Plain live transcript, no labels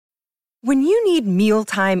When you need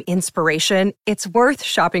mealtime inspiration, it's worth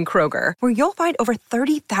shopping Kroger, where you'll find over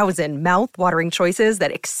 30,000 mouth-watering choices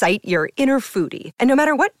that excite your inner foodie. And no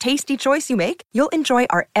matter what tasty choice you make, you'll enjoy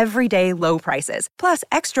our everyday low prices, plus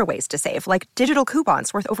extra ways to save, like digital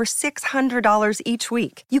coupons worth over $600 each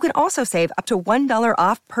week. You can also save up to $1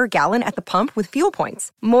 off per gallon at the pump with fuel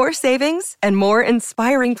points. More savings and more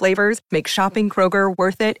inspiring flavors make shopping Kroger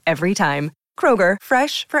worth it every time. Kroger,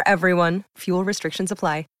 fresh for everyone. Fuel restrictions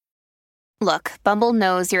apply. Look, Bumble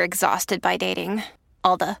knows you're exhausted by dating.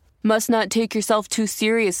 All the, must not take yourself too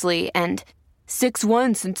seriously, and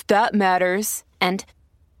 6'1" since that matters, and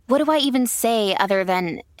what do I even say other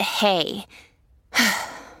than, hey?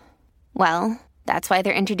 Well, that's why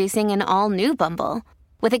they're introducing an all-new Bumble,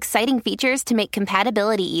 with exciting features to make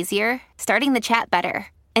compatibility easier, starting the chat better,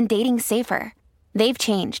 and dating safer. They've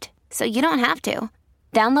changed, so you don't have to.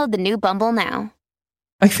 Download the new Bumble now.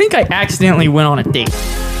 I think I accidentally went on a date.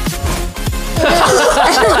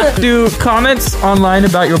 Do comments online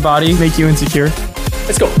about your body make you insecure?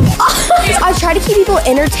 Let's go. I try to keep people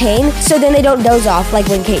entertained so then they don't doze off like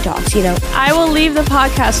when Kate talks, you know? I will leave the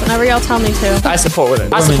podcast whenever y'all tell me to. I support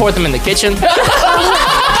women. I support them in the kitchen.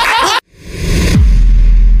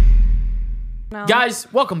 No.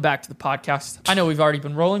 Guys, welcome back to the podcast. I know we've already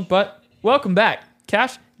been rolling, but welcome back.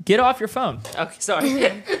 Cash, get off your phone. Okay,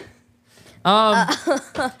 sorry.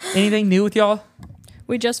 Anything new with y'all?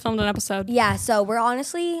 We just filmed an episode. Yeah, so we're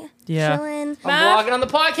honestly chilling. I'm vlogging on the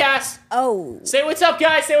podcast. Oh. Say what's up,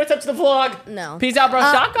 guys. Say what's up to the vlog. No. Peace out, bro.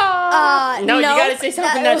 Shaka. No, you gotta say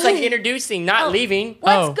something that's like introducing, not leaving.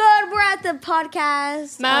 What's good? We're at the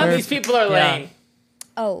podcast. Mav, These people are lame.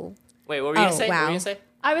 Oh. Wait, what were you gonna say? Wow. What were you gonna say?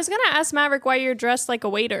 I was going to ask Maverick why you're dressed like a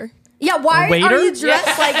waiter. Yeah, why are you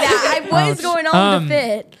dressed like that? What is going on with the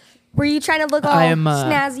fit? Were you trying to look all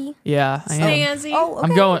snazzy? Yeah, I am. Snazzy. Oh,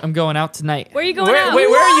 okay. I'm going out tonight. Where are you going out? Wait,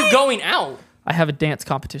 where are you going out? I have a dance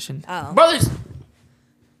competition. Oh. Brothers,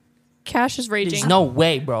 Cash is raging. there's no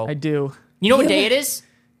way, bro. I do. You know what day it is?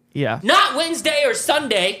 Yeah. Not Wednesday or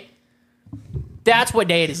Sunday. That's what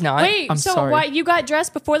day it is not. Wait, I'm so sorry. why you got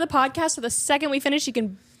dressed before the podcast, so the second we finish, you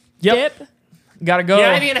can Yep. dip? Gotta go. You're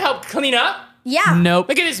not even gonna help clean up? Yeah. Nope.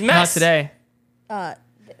 Look at this Not mess. today.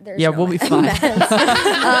 There's Yeah, no we'll be fine. That's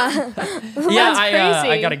I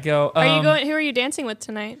crazy. gotta go. Are you going? Who are you dancing with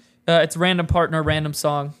tonight? It's random partner, random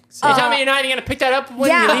song. So, You tell me you're not even gonna pick that up when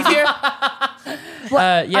you leave here?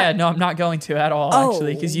 no, I'm not going to at all,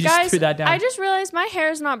 actually, because you just Guys, threw that down. I just realized my hair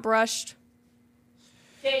is not brushed.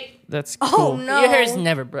 That's cool. Oh, no. Your hair's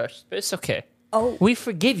never brushed, but it's okay. Oh. We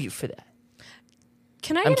forgive you for that.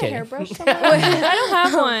 Can I I'm get kidding. a hairbrush somewhere? I don't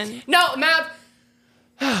have one. No, Mav,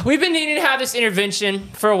 we've been needing to have this intervention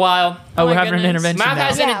for a while. Oh, we're my having an goodness. intervention Mav now.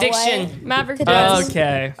 has an Yeah, addiction. Maverick does.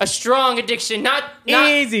 Okay. A strong addiction. Not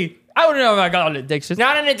Easy. I don't know if I got an addiction.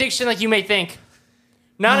 not an addiction like you may think.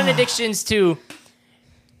 Not an addiction to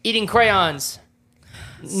eating crayons.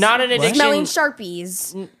 Not an addiction. Smelling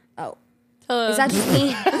Sharpies. Oh. Is that just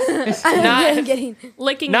me? I'm getting...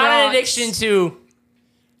 licking Not an rocks. addiction to.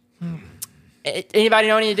 Anybody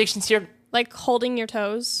know any addictions here? Like holding your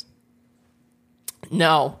toes.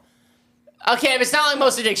 No. Okay, but it's not like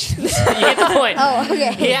most addictions. You get the point. Oh,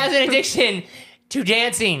 okay. He has an addiction to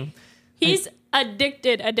dancing. He's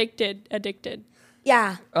addicted.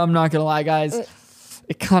 Yeah. I'm not gonna lie, guys.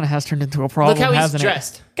 It kind of has turned into a problem, Look how he's hasn't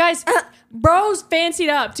dressed. Guys, bro's fancied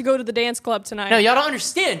up to go to the dance club tonight. No, y'all don't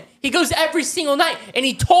understand. He goes every single night, and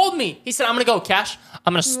he told me. He said, "I'm gonna go, Cash.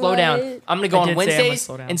 I'm gonna slow down. I'm gonna go I on did say I'm gonna Wednesdays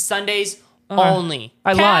slow down. and Sundays only."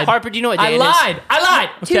 I lied. Harper, do you know what day I it is? lied. I lied.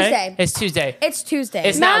 Okay. Tuesday. It's Tuesday. It's Tuesday.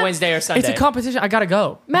 It's not Matt, Wednesday or Sunday. It's a competition. I gotta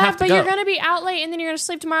go. I have Matt, to but go. you're gonna be out late, and then you're gonna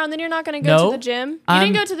sleep tomorrow, and then you're not gonna go to the gym. You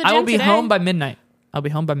didn't go to the gym I will be today. home by midnight. I'll be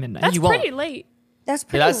home by midnight. That's You won't. pretty late. That's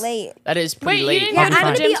Yeah, pretty late. That is Wait, pretty you late. didn't Yeah, go to I'm the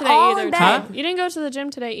gonna gym be today all either. in bed. Huh? You didn't go to the gym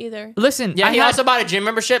today either. Listen. Yeah, I he had- also bought a gym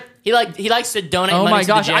membership. He likes to donate Oh money my to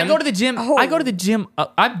gosh! the gym. I go to the gym. Oh. I go to the gym.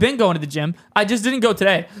 I've been going to the gym. I just didn't go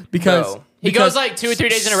today because Bro. He goes like 2 or 3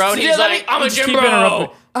 days in a row, and he's let like, me- "I'm a just gym keep bro." interrupting.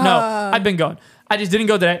 No, I've been going. I just didn't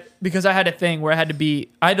go today because I had a thing where I had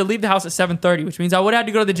to leave the house at 7:30, which means I would have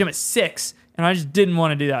to go to the gym at 6, and I just didn't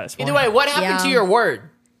want to do that this Either morning. way, what happened to Yeah. your word?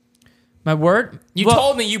 My word? You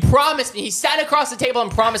told me, you promised me. He sat across the table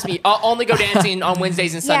and promised me, I'll only go dancing on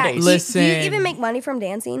Wednesdays and Yeah. Sundays. Listen. Do you even make money from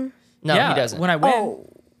dancing? No, yeah, he doesn't. When I win. Oh.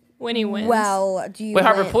 When he wins. Well, do you... Wait,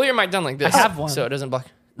 Harper, win- pull your mic down like this. I have one. So it doesn't block.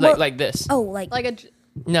 Well- Like this. Oh, like... like a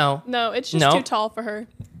No. no, it's just No. too tall for her.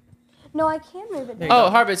 No, I can move it down.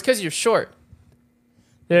 Oh, Harper, it's because you're short.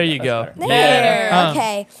 There you go. There.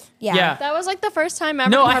 Okay. Yeah. That was like the first time ever.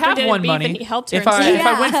 No, I Harper have didn't won beef money. And he helped her. If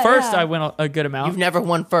I win first, Yeah. I win a good amount. You've never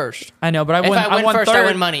won first. I know, but I won. If I win first, third. I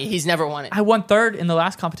win money. He's never won it. I won third in the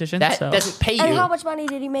last competition. That so. doesn't pay you. And how much money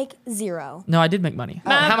did he make? 0. No, I did make money.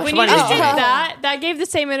 how much when money you did just you did make? that gave the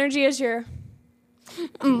same energy as your.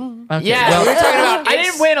 Okay, Yeah, well, we were talking about. I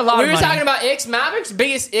didn't win a lot We of were money. talking about Ix. Maverick's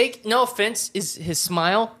biggest ick. No offense, is his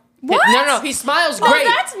smile. What? No, he smiles great.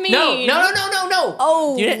 that's mean. No.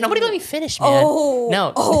 Oh. Nobody let me finish, man. Oh.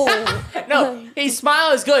 No. Oh. No, his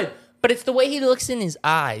smile is good, but it's the way he looks in his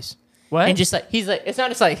eyes. What? And just like he's like, it's not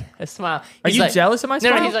just like a smile. Are He's you like, jealous of my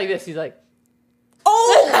smile? No, he's like this. He's like,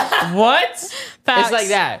 Oh. What? Facts. it's like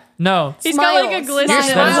that. No. He's got like a Smiles. glisten. Your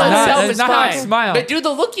Smiles. smile That is not- itself that is is not how I fine. smile. But do the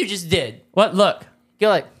look you just did. What? Look. You're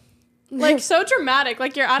like, Like so dramatic.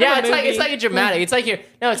 Like you're out yeah, of a movie. it's like a dramatic. It's like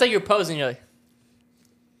you're posing. You're like,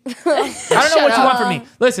 I don't know what you want from me.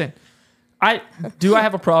 Listen, I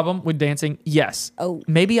have a problem with dancing? Yes. Oh.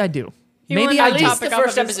 Maybe I do. He Maybe won I the do. at least the Topic off first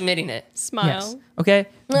of step his- is admitting it. Smile. Yes. Okay.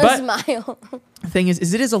 But Smile. the thing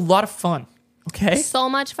is it is a lot of fun. Okay. So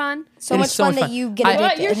much fun. So It much is so fun much that fun. you get What?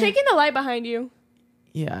 addicted. You're shaking the light behind you.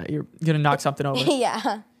 Yeah, you're gonna knock something over.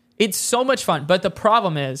 Yeah. It's so much fun, but the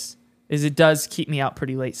problem is it does keep me out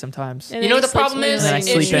pretty late sometimes. And You then know he what the sleeps problem really is? then I late.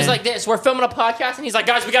 sleep She was in. like this. We're filming a podcast, and he's like,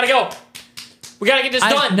 guys, we gotta go. We gotta get this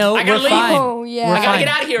done. No, I gotta we're leave. fine. Oh, yeah. We're I gotta fine. get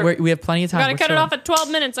out of here. We have plenty of time. Gotta We're cut it chilling. off at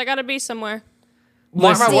 12 minutes. I gotta be somewhere.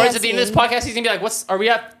 Mark my Listen. words, at the end of this podcast, he's gonna be like, "What's? Are we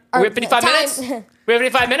at 55 time. minutes? We have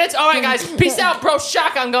 55 minutes. All right, guys, peace out, bro.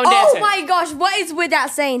 Shock, I'm going Oh dancing." my gosh, what is with that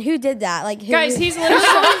saying? Who did that? Like, who, Guys, he's literally.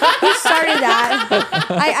 who started that?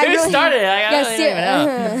 I Who really, started it? I Yeah,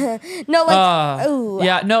 don't even know. no, like, ooh.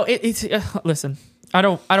 Yeah, no, it's listen. I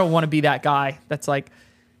don't want to be that guy that's like,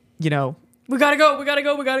 you know, We gotta go. We gotta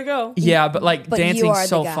go. We gotta go. yeah, but like But you are dancing's the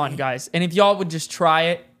so guy. fun, guys. And if y'all would just try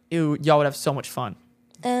it, y'all would have so much fun.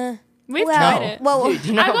 We've Well, tried it. well, Dude,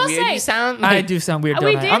 you know I how will weird say- you sound? I do sound weird, We don't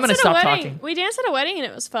I? danced I'm gonna at a stop wedding. talking. We danced at a wedding and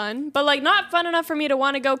it was fun, but like not fun enough for me to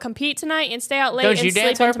want to go compete tonight and stay out late Don't and you sleep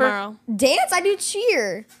dance, in Harper? tomorrow. dance. I do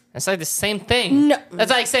cheer. That's like the same thing. No.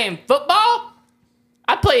 That's like saying football.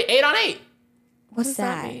 I play 8 on 8. What's What does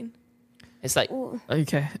that that? mean? It's like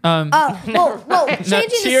Okay. Well, changing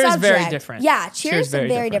cheer the is subject. very different. Yeah, Cheer cheers is very,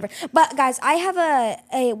 very different. But guys, I have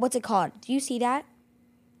a what's it called? Do you see that?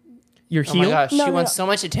 Your oh my heel. gosh, No, she no, wants no. so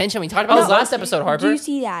much attention. We talked about this last episode, Harper. Do you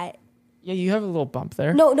see that? Yeah, you have a little bump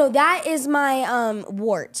there. No, that is my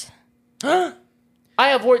wart. I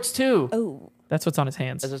have warts too. Oh, That's what's on his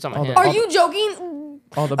hands. That's what's on my All hand. the- are all you joking?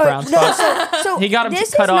 the- all the brown No, spots? so He got him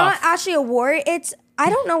this cut is not off. actually a wart. It's I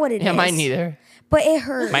don't know what it is. Yeah, mine neither. But it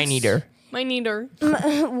hurts. Mine neither. My needer.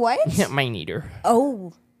 What? Yeah, mine neither.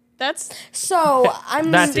 Oh, That's so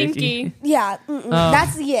I'm That's stinky. Yeah,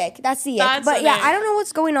 that's the ick. That's the ick. That's But an yeah, ick. I don't know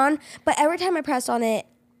what's going on. But every time I press on it,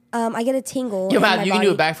 I get a tingle. Yo, in Matt, my you can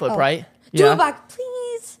do a body. backflip, Oh. right? Do Yeah. a back,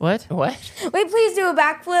 please. What? What? Wait, please do a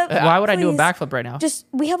backflip. Why would I do a Please. backflip right now? Just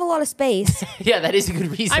we have a lot of space. Yeah, that is a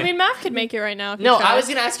good reason. I mean, Matt could make it right now. If no, you tried. I was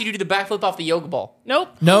gonna ask you to do the backflip off the yoga ball.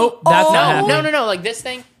 Nope. Nope, that's Oh. not happening. No, like this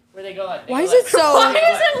thing where they go like. Why is it so? Why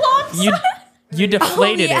is it lopsided? You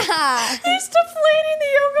deflated it. Yeah. He's deflating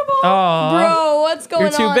the yoga ball. Oh, Bro, what's going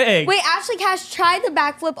on? You're too big. Wait, actually, Cash, try the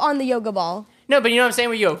backflip on the yoga ball. No, but you know what I'm saying?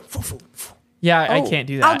 Where you go. yeah, I Oh. can't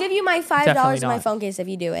do that. I'll give you my $5 Definitely in my not. phone case if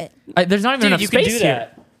you do it. There's not even Dude, enough you can space do here.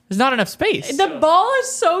 that. There's not enough space. The ball is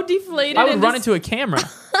so deflated. I would and run just- into a camera.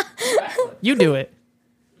 You do it.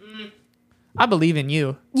 I believe in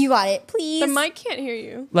you. You got it, please. The mic can't hear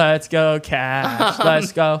you. Let's go, Cash.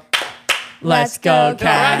 Let's go. Let's Let's go, go,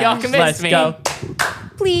 Cash. All right, y'all convinced Let's me. go.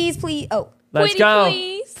 Please, please. Oh, Let's Pretty go.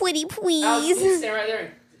 please. pretty, Alex, please. can you stay right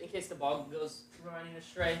there in case the ball goes running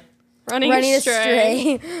astray. Running, Running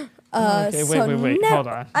astray. astray. Okay, wait. Hold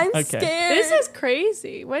on. I'm Okay. scared. This is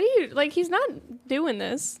crazy. What do you like? He's not doing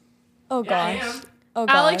this. Oh Yeah, I gosh. am. Oh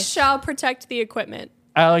gosh. Alex shall protect the equipment.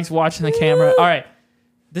 Alex watching the camera. All right.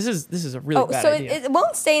 This is a really Oh, bad so idea. it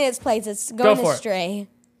won't stay in its place. It's going for it. astray.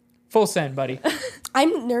 Full send, buddy.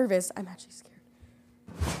 I'm nervous. I'm actually scared.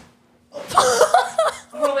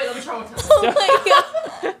 Oh, wait, let me try one time. Oh my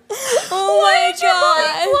god. Oh my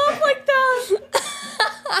god. Flop like that.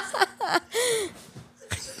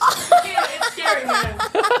 It's scary, man.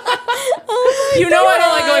 You know I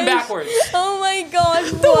don't like going backwards. Oh my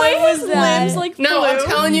gosh. The what way was his that? limbs like No, flew. I'm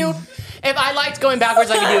telling you, if I liked going backwards,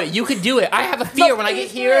 I could do it. You could do it. I have a fear when I get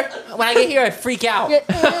here. When I get here, I freak out.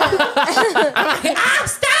 I'm like,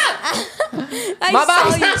 stop! My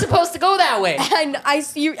body's not supposed to go that way.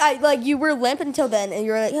 You were limp until then, and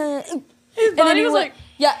you were like, His body was like,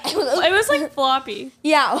 yeah, it was like floppy.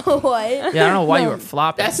 yeah, what? Yeah, I don't know why you were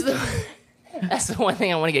flopping. That's the. That's the one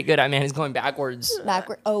thing I want to get good at, man, is going backwards.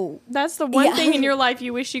 Oh. That's the one thing in your life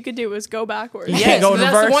you wish you could do is go backwards. Yes, go in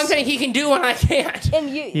that's reverse. the one thing he can do when I can't. And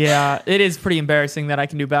you. Yeah, it is pretty embarrassing that I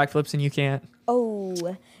can do backflips and you can't. Oh.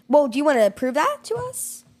 Well, do you want to prove that to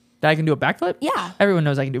us? That I can do a backflip? Yeah. Everyone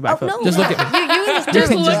knows I can do backflip. no. Just look at me. You can You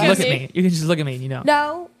Just can look just at look at me. me. You can just look at me and you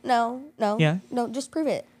know. No. Yeah? No, just prove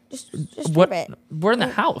it. Just What? prove it. We're in the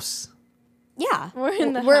house. Yeah. We're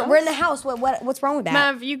in the We're in house. the house. What's wrong with that?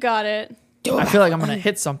 Mav, you got it. I feel like I'm going to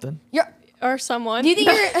hit something. Or someone. Do you think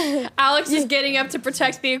you're... Alex is getting up to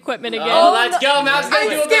protect the equipment again. Oh, let's go. Mav's going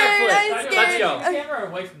to do a backflip. I'm scared. Let's go. Camera or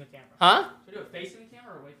away from the camera? Huh? Should I do it facing the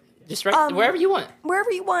camera or away from the camera? Just right wherever you want.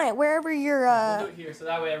 Wherever you want. Wherever you're... We'll do it here so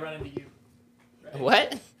that way I run into you. Ready?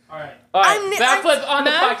 What? All right. All right, backflip on the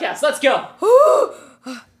Mav? podcast. Let's go.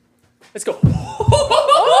 Let's go.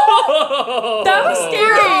 That was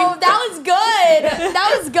scary. Bro, that was good.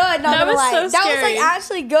 That was good. Not That gonna was lie. so That was scary. like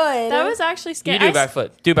actually good. That was actually scary. You do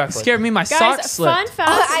backflip. Do backflip. Scared me. My Guys, socks slipped. fun fact.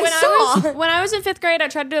 I saw. When I was in 5th grade, I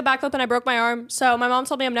tried to do a backflip and I broke my arm. So my mom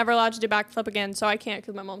told me I'm never allowed to do backflip again. So I can't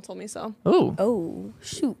because my mom told me so. Ooh. Oh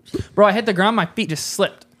shoot. Bro, I hit the ground. My feet just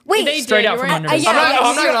slipped. Wait. They Straight did. out You from were- under me. yeah, I'm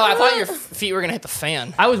not yeah, gonna lie. I thought your feet were gonna hit the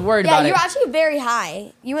fan. I was worried Yeah, about you it. were actually very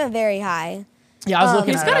high. You went very high. Yeah, I was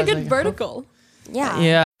looking He's at it. got I a was good like, vertical. Yeah.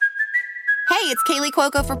 Yeah. Hey, it's Kaylee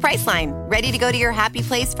Cuoco for Priceline. Ready to go to your happy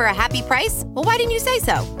place for a happy price? Well, why didn't you say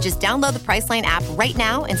so? Just download the Priceline app right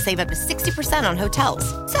now and save up to 60% on hotels.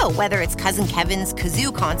 So whether it's Cousin Kevin's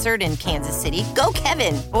Kazoo Concert in Kansas City, go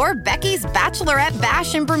Kevin, or Becky's Bachelorette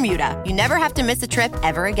Bash in Bermuda, you never have to miss a trip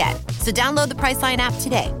ever again. So download the Priceline app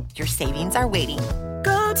today. Your savings are waiting.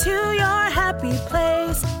 Go to your happy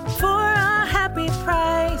place for a happy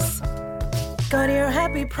price. Go to your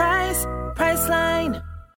happy price, Priceline.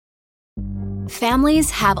 Families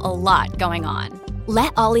have a lot going on.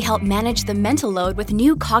 Let Ollie help manage the mental load with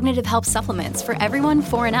new cognitive help supplements for everyone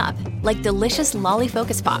 4 and up, like delicious Lolly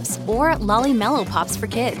Focus Pops or Lolly Mellow Pops for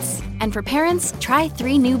kids. And for parents, try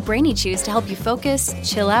 3 new Brainy Chews to help you focus,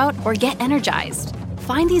 chill out, or get energized.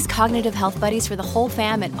 Find these cognitive health buddies for the whole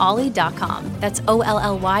fam at ollie.com. That's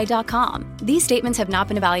OLLY.com. These statements have not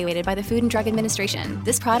been evaluated by the Food and Drug Administration.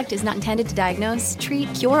 This product is not intended to diagnose,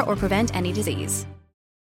 treat, cure, or prevent any disease.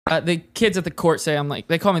 The kids at the court say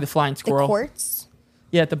they call me the flying The squirrel. courts.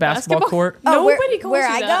 Yeah, at the basketball court. Oh, Nobody calls where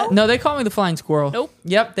you I that. go? No, they call me the flying squirrel. Nope.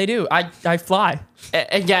 Yep, they do. I fly.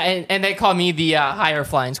 And they call me the higher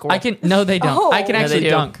flying squirrel. I can. No, they don't. Oh. I can No, they actually do.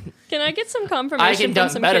 dunk. Can I get some confirmation I can from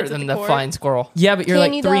dunk some better kids at than the court? flying squirrel. Yeah, but you're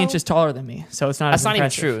Can like you 3 though? inches taller than me, so it's not. That's as not even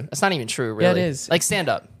impressive. true. That's not even true, really. Yeah, it is. Like, stand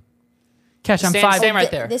up. Cash, I'm Stand 5. right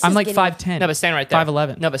there. This I'm is like getting- 5'10". No, but stand right there.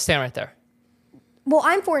 5'11". No, but stand right there. Well,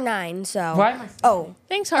 I'm 4'9", so. Why am I? Oh.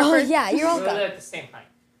 Thanks, Harper. Oh yeah, you're We're literally welcome. at the same height.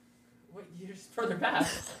 You're just further back.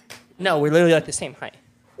 No, we're literally at the same height.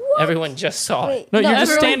 Everyone just saw it. Wait, No, you're just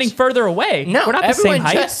everyone- standing further away. No, we're not the everyone same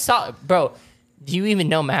height. just saw it. Bro, do you even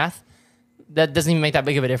know math? That doesn't even make that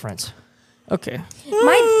big of a difference. Okay. Did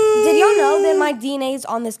y'all know that my DNA is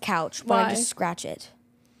on this couch when I Why? just scratch it?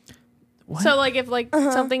 So, like, if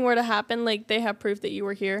something were to happen, like, they have proof that you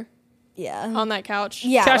were here Yeah. on that couch.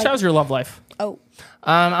 Yeah. Cash, like- how's your love life? oh.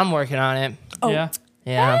 I'm working on it. Yeah.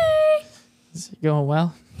 Yeah. Is it going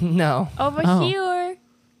well? No. Over Oh. here.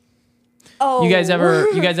 Oh. You guys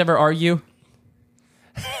ever argue?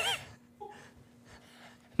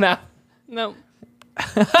 No. No.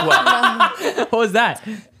 What was that?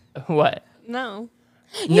 What? No.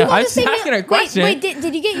 No. I was asking a question. Wait, did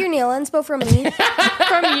you get your nail inspo from me?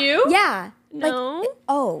 From you? Yeah. No.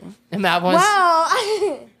 Oh. And that was.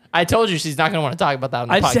 Wow. I told you she's not going to want to talk about that on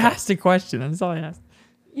the I just podcast. asked a question. That's all I asked.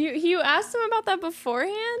 You asked him about that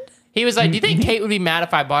beforehand? He was like, do you think Kate would be mad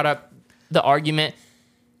if I brought up the argument?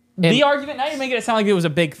 The argument, now you're making it sound like it was a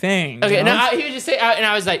big thing. Okay, you know? no, he would just say, and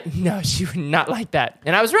I was like, no, she would not like that.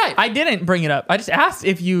 And I was right. I didn't bring it up. I just asked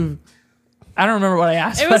if you. I don't remember what I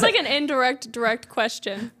asked. It was like an indirect, direct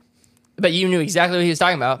question. But you knew exactly what he was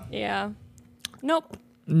talking about. Yeah. Nope.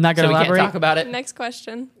 Not So gonna we elaborate. can't talk about it. Next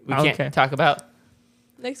question. We Okay. can't talk about.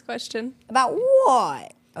 Next question. About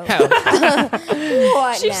what? How?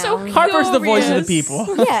 What She's now? so Harper's the voice of the curious.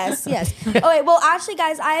 people. Yes. Okay, well, actually,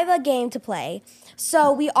 guys, I have a game to play.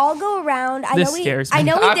 So we all go around. This scares me. I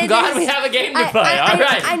know we I'm did glad this. we have a game to play. All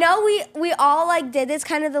right. I know we all like did this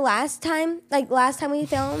kind of the last time we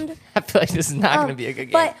filmed. I feel like this is not going to be a good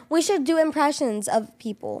game. But we should do impressions of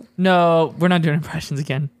people. No, we're not doing impressions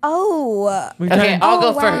again. Oh, We've Okay, done- I'll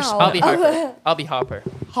go wow. first. I'll be Oh. Harper. I'll be Hopper.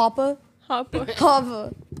 Hopper, Hopper.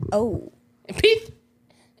 Hopper. Oh, Pete.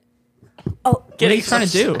 oh, What are you trying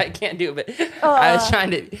to do? I can't do it, but I was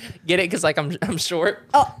trying to get it because like I'm short.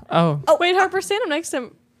 Oh, Wait, Harper, stand up next to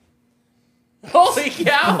him. Holy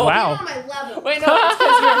cow! Wow. On my level. Wait, no, it's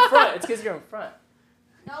because you're in front. It's because you're in front.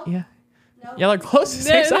 No. Yeah. No. Yeah, they're close to the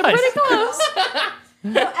same They're size. pretty close.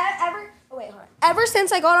 No, ever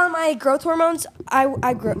since I got on my growth hormones, I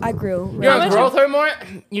grew. You're on growth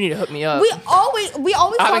hormone? You need to hook me up. We always. I've been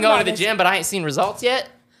talk going about to the this. gym, but I ain't seen results yet.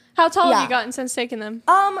 How tall have Yeah. you gotten since taking them?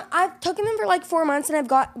 I've taken them for like 4 months and I've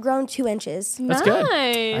grown 2 inches. That's good.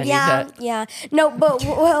 I need Yeah, that. yeah. No, but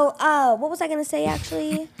well, what was I gonna say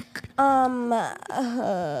actually?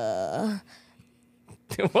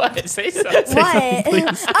 What? Say something. What?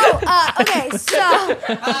 Okay. So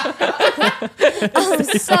I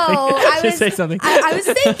Just say something. I was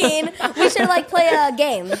thinking we should like play a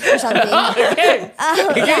game or something. Okay.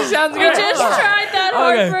 Okay, sounds We good. just tried that,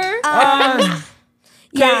 Harper.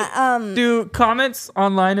 Yeah. Do comments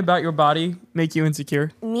online about your body make you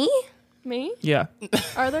insecure? Me? Me? Yeah.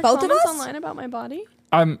 Are there Both of comments us? online about my body?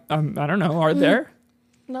 I don't know. Are there?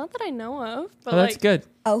 Not that I know of. But Oh, that's good.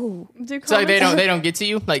 Oh. Do comments So like, they don't get to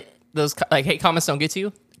you? Like those like hate comments don't get to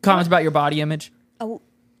you? Comments about your body image. Oh.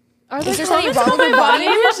 Are there Is there something comments wrong about with my your body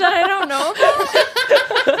body? image that I don't know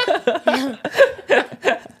about?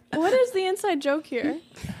 What is the inside joke here?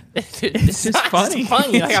 It's just funny.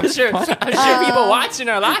 Like I'm sure people watching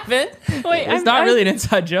are laughing. Wait, It's not really an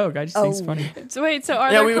inside joke. I just think it's funny. So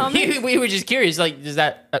are Yeah, there comments? we were just curious. Like, does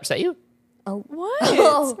that upset you? What?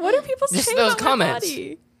 Oh. What do people Just say those about comments. my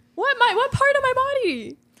body? What part of my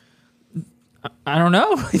body? I don't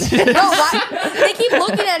know. No, why? They keep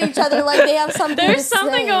looking at each other like they have something. There's to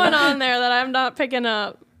something say. going on there that I'm not picking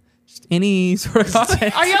up. Any sort of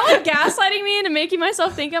comment? Are y'all like gaslighting me into making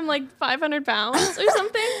myself think I'm like 500 pounds or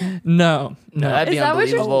something? No. No, that'd be Is that what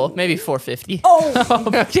you're- unbelievable. Maybe 450.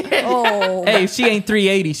 Oh. Okay. Oh. Hey, if she ain't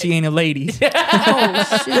 380, she ain't a lady.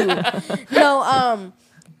 Oh shoot. No.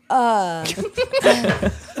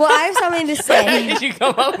 Well, I have something to How say. did you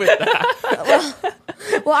come up with that?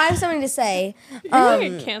 Well, I have something to say. You're gonna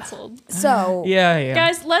get canceled. So. Yeah.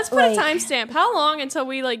 Guys, let's put Like- a timestamp. How long until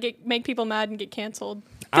we like make people mad and get canceled?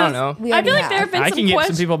 I don't know. We I feel already like there have been I some can get some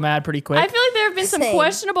questions. people mad pretty quick. I feel like there have been some Same.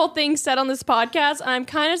 questionable things said on this podcast, and I'm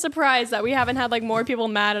kind of surprised that we haven't had like more people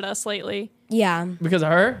mad at us lately. Yeah. Because of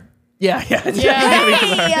her? Yeah.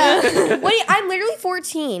 Hey, wait, I'm literally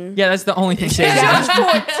 14. Yeah, that's the only thing saying. Just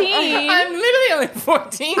 14. I'm literally only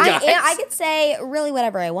 14, guys. I could say really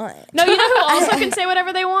whatever I want. No, you know who also can say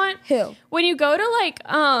whatever they want? Who? When you go to like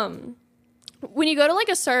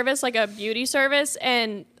a service, like a beauty service,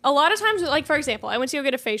 and a lot of times, like for example, I went to go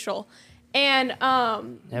get a facial, and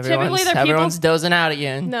typically they're everyone's people. dozing out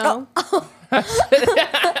again. No.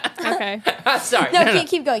 Okay. Sorry. No,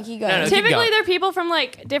 keep going. Keep going. No, keep Typically going. they're people from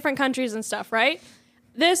like different countries and stuff, right?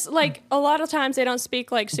 This like a lot of times they don't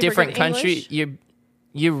speak like super Different good country. English.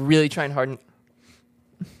 You're really trying hard.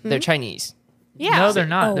 They're Chinese. Yeah. No, they're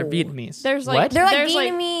not. They're Oh. Vietnamese. There's like What? They're like there's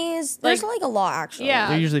Vietnamese. There's like a lot actually. Yeah.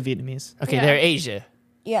 They're usually Vietnamese. Okay, Yeah. they're Asia.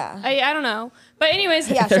 Yeah. I don't know, but anyways,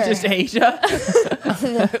 Yeah, They're sure. just Asia.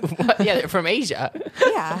 What? Yeah, they're from Asia.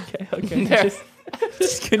 Yeah. Okay. They're-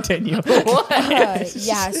 Just continue. What?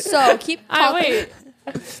 Yeah. So keep talking.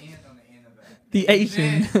 wait. The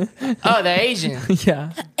Asian. Oh, they're Asian.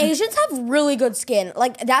 Yeah. Asians have really good skin.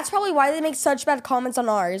 Like that's probably why they make such bad comments on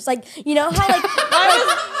ours. Like you know how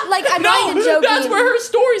like I'm not even joking. That's where her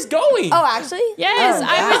story's going. Oh, actually? Yes, Oh,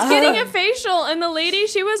 I yeah. was getting a facial, and the lady,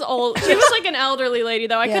 she was old. She was like an elderly lady,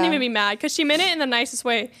 though. I couldn't Yeah. even be mad because she meant it in the nicest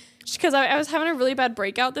way. Because I was having a really bad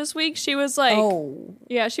breakout this week. She was like,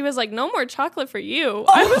 yeah, she was like, no more chocolate for you.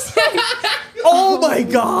 I was like, Oh my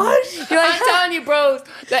gosh. I'm telling you, bro,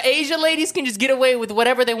 the Asian ladies can just get away with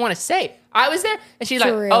whatever they want to say. I was there, and she's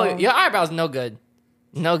like, True. oh, your eyebrows no good.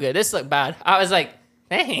 No good. This look bad. I was like,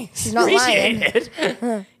 thanks. She's not lying. Appreciate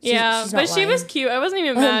it. yeah, she's but not she was lying. cute. I wasn't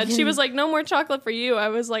even mad. She was like, no more chocolate for you. I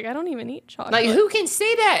was like, I don't even eat chocolate. Like, who can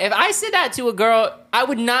say that? If I said that to a girl, I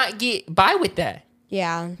would not get by with that.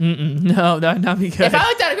 Yeah. No, that would not be good. If I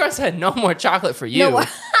looked at a girl and said, no more chocolate for you, No,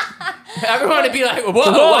 everyone would be like, whoa,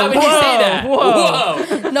 why would you say that?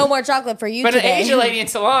 Whoa. no more chocolate for you But an today. Asian lady in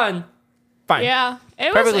salon, fine. Yeah,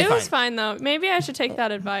 it Perfectly was fine. fine though. Maybe I should take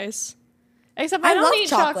that advice. Except I I don't love eat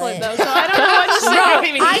chocolate chocolate. though, so I don't know what she You don't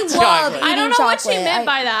even I eat love chocolate. I don't know eating what she chocolate. meant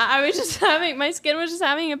by that. I was just having my skin was just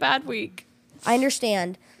having a bad week. I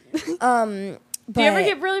understand. Do you ever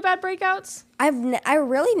get really bad breakouts? I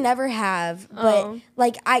really never have, but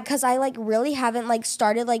Oh. cause I like really haven't like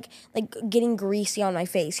started like getting greasy on my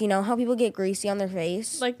face. You know how people get greasy on their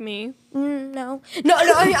face? Like me. No, I get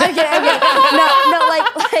no,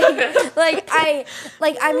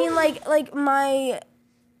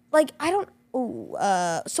 I don't. Ooh,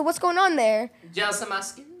 so what's going on there? Jealous of my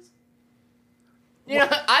skins? You know,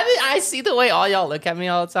 I see the way all y'all look at me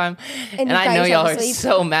all the time, and you I cry know yourself y'all to are sleep.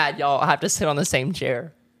 so mad y'all have to sit on the same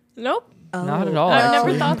chair. Nope. Not at all. I've never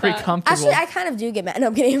actually. thought I'm pretty that. comfortable. Actually, I kind of do get mad. No,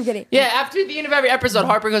 I'm kidding. Yeah, after the end of every episode,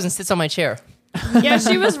 Harper goes and sits on my chair. Yeah,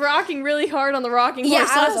 she was rocking really hard on the rocking horse Yeah,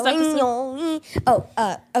 I last was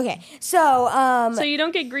episode. okay. So, So you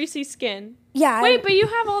don't get greasy skin. yeah. Wait, but you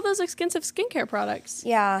have all those expensive skincare products.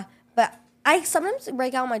 yeah, but I sometimes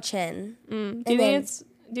break out my chin. Do you And think then- it's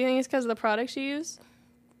because of the products you use?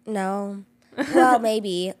 No. Well,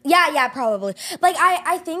 maybe. Yeah, probably. Like,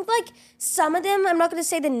 I think, like, some of them, I'm not going to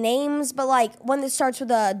say the names, but, like, one that starts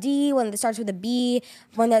with a D, one that starts with a B,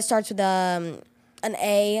 one that starts with an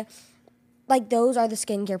A. Like, those are the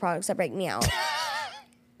skincare products that break me out.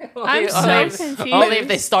 I'm so Only- confused. Only if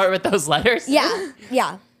they start with those letters. Yeah.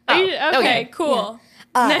 Are you- Oh, okay, cool.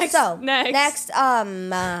 Next.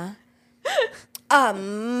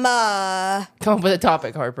 Come up with a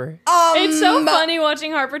topic, Harper. It's so funny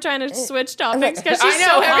watching Harper trying to switch topics because she's I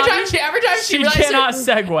know. so every time she She realizes cannot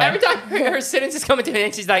segue. Every time her sentence is coming to an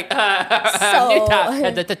end, she's like,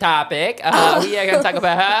 So- the topic. We are going to talk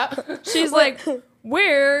about. She's like,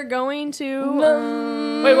 we're going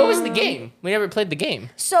to. Wait, what was the game? We never played the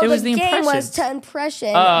game. So It the was the game was impressions. to impression.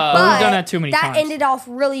 Oh. but We've done that too many that times. ended off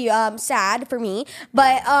really sad for me.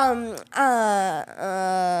 But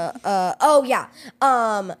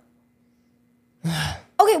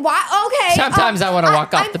okay, why? Okay. Sometimes I wanna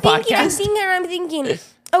walk off the podcast. I'm thinking.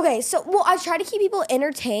 Okay, so I try to keep people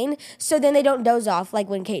entertained, so then they don't doze off like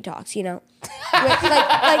when Kate talks. You know,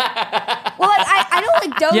 I don't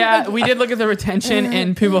like doze. Yeah, like, we did look at the retention,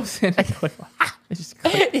 and people said, it's just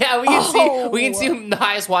Yeah, we can see the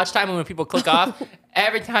highest watch time when people click off.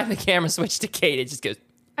 Every time the camera switches to Kate, it just goes.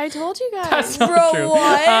 I told you guys. That's not Bro, true.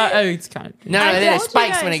 what? It's kind of. No, I and then it told you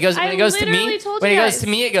spikes when it goes. guys. When it I goes to me. literally told When you it goes guys. to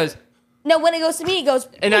me, it goes. no, when it goes to me, it goes.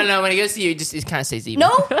 No. When it goes to you, it kind of stays even. No.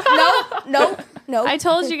 I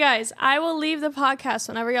told you guys, I will leave the podcast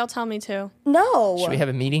whenever y'all tell me to. No. Should we have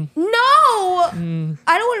a meeting? No. I don't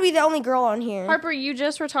want to be the only girl on here. Harper, you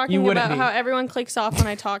just were talking You wouldn't about be. how everyone clicks off when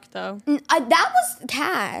I talk, though. That was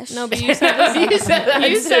Cash. No, but you said this. You said that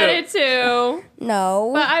You too. said it too.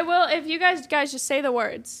 No. But I will if you guys just say the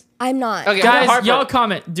words. I'm not. Okay, Guys, Harper. y'all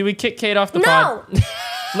comment. Do we kick Kate off the No. pod?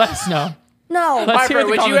 Let us know. No. Let's hear Harper, what the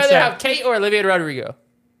would you comments rather say. have Kate or Olivia Rodrigo?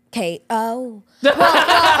 Kate. Oh.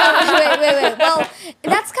 Well, wait. Well,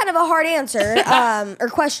 that's kind of a hard answer or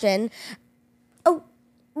question. Oh,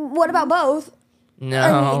 what about both?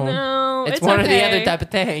 No. No, It's one or the okay. other type of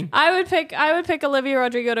thing. I would pick Olivia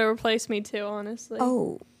Rodrigo to replace me too, honestly.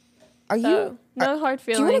 Oh. Are you? So, no hard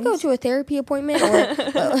Do you feelings. want to go to a therapy appointment or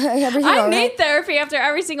everything? I all need right? therapy after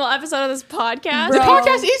every single episode of this podcast. Bro.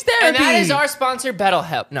 Podcast is therapy. And that is our sponsor,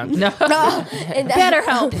 BetterHelp. No, No. Better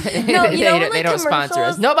help. No, you know, they don't sponsor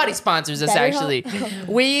us. Nobody sponsors us. Actually,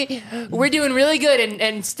 we're doing really good,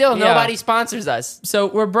 and still Yeah. nobody sponsors us. So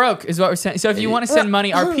we're broke, is what we're saying. So if you want to send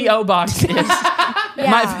money, our PO box is.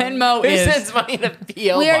 My Venmo Who is. sends money in a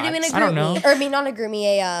PO We are box? doing a I don't know. GroupMe, or I mean not a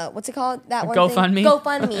GroupMe, what's it called? That one GoFundMe? thing?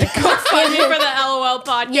 GoFundMe. Find me for the LOL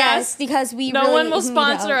podcast. Yes, because we No really one will need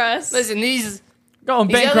sponsor help. us. Listen, these Going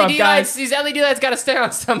LED bankrupt, lights, guys. these LED lights got to stay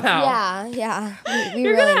on somehow. Yeah. We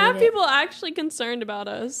You're really gonna have need it. people actually concerned about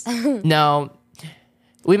us. No,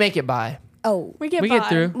 we make it by. Oh, We get We by. get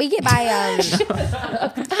through. we get by.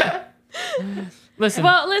 Listen.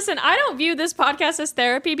 Well, listen, I don't view this podcast as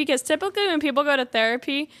therapy because typically when people go to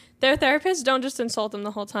therapy, their therapists don't just insult them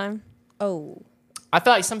the whole time. Oh, I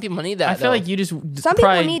feel like some people need that. I feel though. like you just. some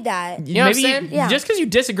people need that. You know what I'm Maybe saying? Yeah. just because you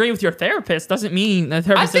disagree with your therapist doesn't mean the I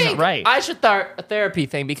therapist think isn't right. I should start a therapy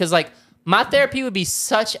thing because, like, my therapy would be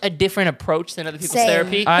such a different approach than other people's Same.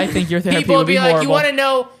 therapy. I think your therapy People would would be be like,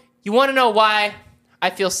 horrible. you want to know why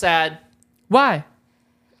I feel sad? Why?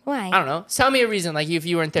 Why? I don't know. Tell me a reason, like if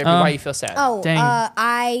you were in therapy, why you feel sad. Oh, Dang.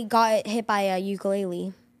 I got hit by a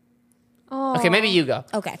ukulele. Oh, Okay, maybe you go.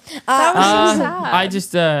 Okay. that was so sad. I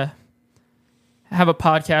just have a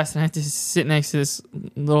podcast and I have to sit next to this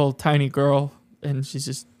little tiny girl and she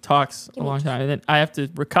just talks a long time and then I have to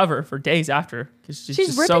recover for days after because she's She's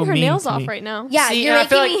just ripping so her mean nails to off me. right now. Yeah, See, you're and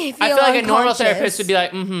making I me feel feel like a normal unconscious. therapist would be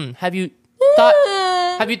like, Have you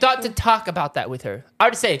thought to talk about that with her? I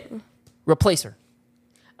would say, replace her.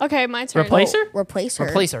 Okay, my turn. Replace her? Replace her.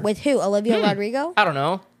 Replace her. With who? Olivia Rodrigo? I don't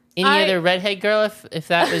know. Any other redhead girl? If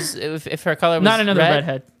that was if her color was Not another red?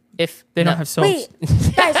 redhead. If They no, don't have soaps.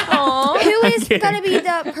 Wait, guys, who is kidding. gonna be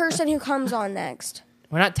the person who comes on next?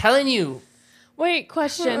 we're not telling you. Wait,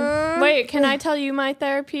 question. Wait, can I tell you my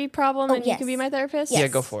therapy problem and you yes. can be my therapist? Yeah,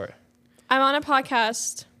 go for it. I'm on a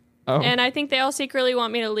podcast Oh. and I think they all secretly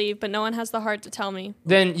want me to leave, but no one has the heart to tell me.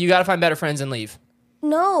 Then you got to find better friends and leave.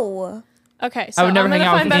 No. Okay, so I would never I'm hang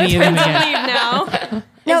gonna out find with better any of them friends to again. leave now.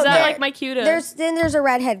 No, Is that there- like my cue to? There's a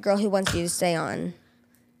redhead girl who wants you to stay on.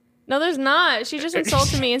 No, there's not. She just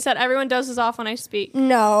insulted me and said everyone dozes off when I speak.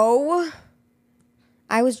 No.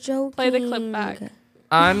 I was joking. Play the clip back.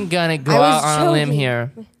 I'm gonna go I was out on a limb joking.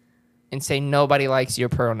 here and say nobody likes your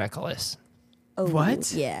pearl necklace. Oh,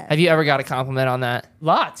 What? Yeah. Have you ever got a compliment on that?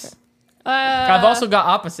 Lots. I've also got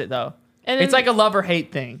opposite though. and then- It's like a love or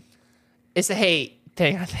hate thing. It's a hate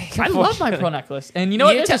thing, I think. I love my pearl necklace, and you know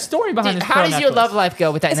what? There's a story behind this. How pearl does your necklace. love life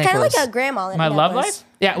go with that It's kind of necklace? like a grandma. My love necklace. life?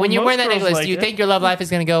 Yeah, when you're Most wearing that girls necklace, like do you it. think your love life is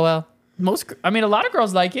gonna go well? I mean, a lot of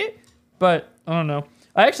girls like it, but I don't know.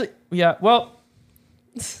 I actually, yeah, well,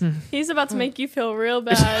 He's about to make you feel real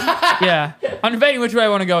bad. yeah. I'm debating which way I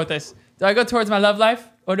want to go with this. Do I go towards my love life,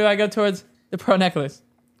 or do I go towards the pearl necklace?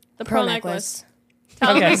 The pearl necklace.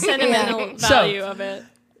 Tell Okay. me the sentimental So- value of it.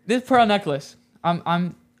 This pearl necklace.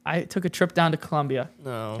 I took a trip down to Colombia,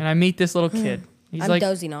 No. and I meet this little kid. He's I'm like,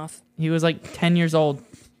 dozing off. he was like 10 years old.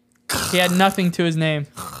 He had nothing to his name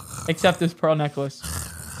except this pearl necklace.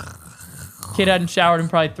 Kid hadn't showered in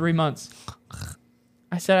probably 3 months.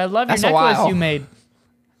 I said, I love your That's a necklace while. you made.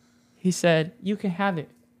 He said, you can have it.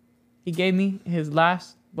 He gave me his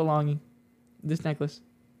last belonging, this necklace.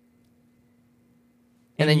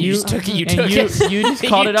 And then you just took it. You and took it. You just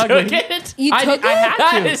called it ugly. Took it? You I took did- I it? had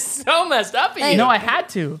That to. is so messed up of you. Hey. No, I had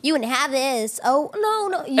to. You can have this. Oh,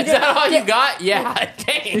 no. You Is that all you got? Yeah,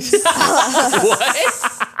 thanks.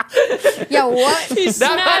 What? Yeah, what?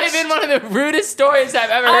 That might have been one of the rudest stories I've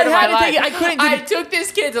ever heard in had my to life. take it. I couldn't do I it. took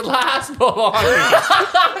this kid's last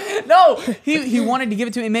belonging. No, he wanted to give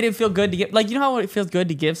it to me. It made him feel good to give. Like, you know how it feels good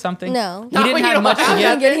to give something? No. He didn't have much to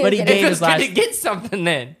have give, it. but he It gave feels his good last. to get something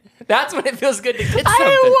then. That's when it feels good to get something. I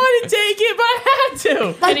didn't want to take it, but I had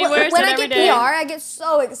to. Like, he wears when it I every get day. PR, I get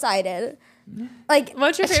so excited. Like,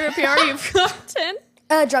 What's your favorite PR you've gotten?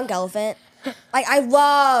 Drunk Elephant. Like, I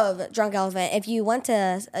love Drunk Elephant. If you want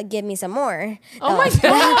to give me some more. Oh my gosh,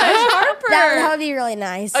 Harper. That would be really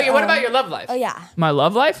nice. Okay, what about your love life? Oh, yeah. My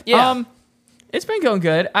love life? Yeah. It's been going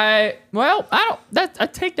good. I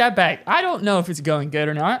take that back. I don't know if it's going good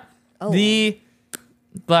or not. Oh. The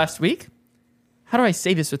last week. How do I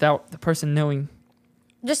say this without the person knowing?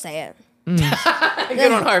 Just say it.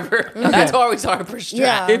 Good on Harper. That's always Harper's strat.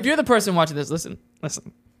 Yeah. If you're the person watching this, listen.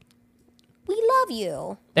 We love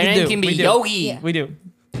you. Their We name do, can be we do. Yogi. Yeah. We do.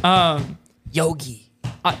 Yogi.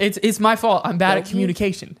 It's my fault. I'm bad at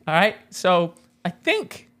communication. All right. So I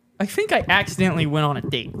think I accidentally went on a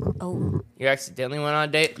date. Oh. You accidentally went on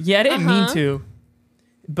a date? Yeah, I didn't mean to,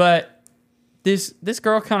 but this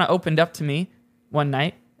girl kind of opened up to me one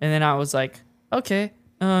night, and then I was like, okay,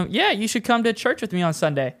 yeah, you should come to church with me on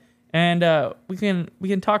Sunday, and we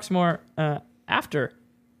can talk some more after.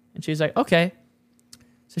 And she was like, okay.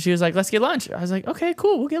 So she was like, let's get lunch. I was like, okay,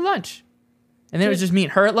 cool, we'll get lunch. And then it was just me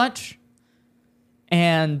and her at lunch,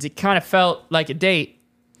 and it kind of felt like a date.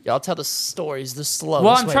 Y'all tell the stories the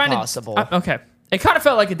slowest way possible. Okay. It kind of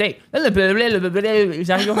felt like a date. Is that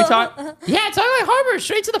how you want me to talk? Yeah, talk like Harper.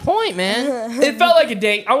 Straight to the point, man. It felt like a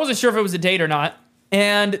date. I wasn't sure if it was a date or not.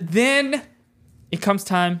 And then it comes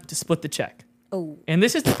time to split the check. Oh. And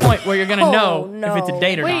this is the point where you're going to know no. if it's a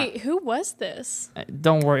date or Wait, who was this? not.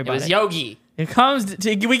 Don't worry It about was it. Yogi. It comes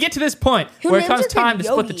to, we get to this point where it names comes their kid time to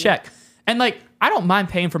split the Yogi? check. And like, I don't mind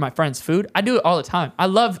paying for my friends' food. I do it all the time. I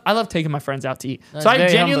love taking my friends out to eat. That's so I very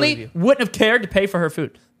humble of genuinely you. wouldn't have cared to pay for her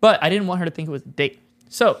food. But I didn't want her to think it was a date.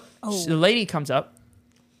 So the lady comes up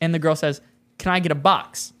and the girl says, can I get a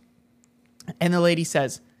box? And the lady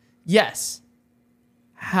says, yes.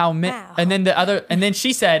 How many? Wow. And then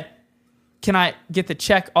she said, can I get the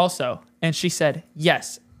check also? And she said,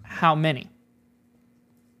 yes. How many?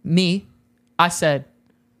 Me, I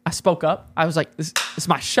spoke up. I was like, this is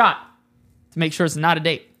my shot to make sure it's not a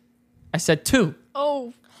date. I said 2.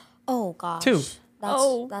 Oh, Oh, gosh. 2.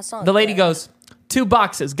 That's not The lady good. goes, 2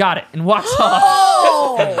 boxes, got it, and walks off.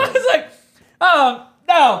 Oh. I was like,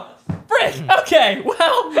 no, frick. Okay, well.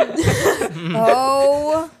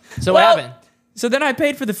 Oh. So what happened? So then I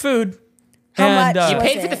paid for the food. How and, much? You was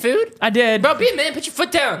paid it? for the food? I did. Bro, be a man. Put your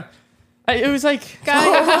foot down. It was like,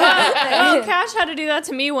 oh, Cash had to do that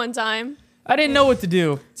to me one time. I didn't know what to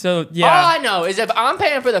do. So, All yeah. I know is if I'm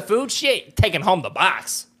paying for the food, she ain't taking home the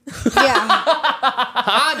box. Yeah.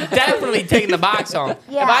 I'm definitely taking the box home.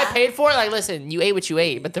 Yeah. If I paid for it, like, listen, you ate what you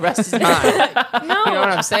ate, but the rest is mine. No. You know what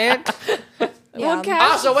I'm saying? Well,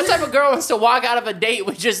 Cash, Also, what type of girl wants to walk out of a date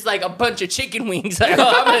with just like a bunch of chicken wings? Like,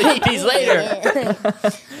 oh, I'm gonna eat these later.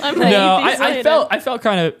 I'm gonna No, eat these later. I felt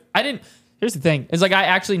kind of, I didn't, here's the thing. It's like, I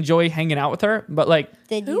actually enjoy hanging out with her, but like,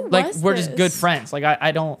 Did Who you? like was we're just this? good friends. Like,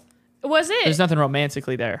 I don't, Was it? there's nothing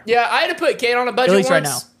romantically there. Yeah, I had to put Kate on a budget At least right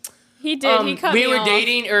once. He did. He cut we me were off.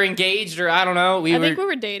 dating or engaged or I don't know. I think we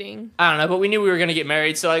were dating. I don't know, but we knew we were gonna get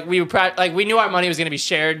married, so like we knew our money was gonna be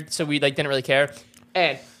shared, so we like didn't really care.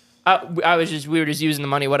 And we were just using the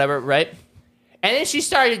money, whatever, right? And then she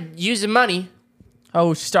started using money.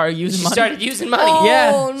 Oh, she started using money. Oh,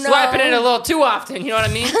 Yeah. no. Swiping it a little too often, you know what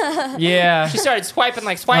I mean? Yeah. She started swiping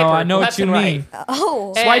like swiper. Oh, I know what left you and mean. right.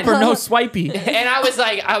 Oh. Swiper, no swipey. And I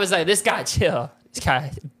was like, this guy chill. This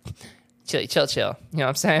guy chill. You know what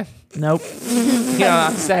I'm saying? Nope. You know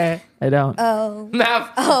what I'm saying? I don't. Mav,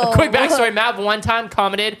 a quick backstory. Mav one time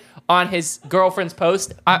commented on his girlfriend's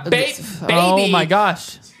post, baby. Oh my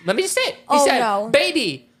gosh. Let me just say it. He Oh, said, no.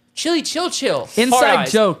 baby, chill. Inside Hard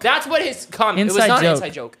eyes. joke. That's what his comment. Inside it was not joke. an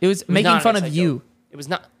inside joke. It was making not an fun of inside you. joke. It was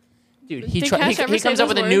not. Dude, he Did Cash ever say comes up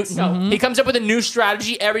those with a new words? he comes up with a new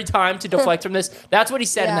strategy every time to deflect from this. That's what he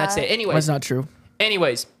said, and that's it. That's Anyways, not true.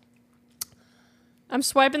 I'm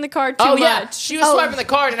swiping the card too Oh much. yeah, she was swiping the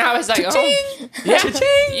card, and I was like, oh, yeah.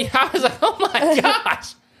 I was like, oh my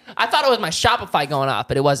gosh. I thought it was my Shopify going off,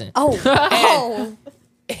 but it wasn't. Oh.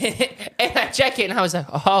 And I check it, and I was like,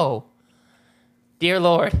 oh, dear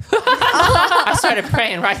Lord. I started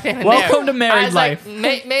praying right then and there. Welcome to married I was life.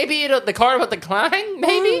 Like, maybe the card will decline,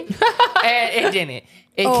 maybe. And it didn't.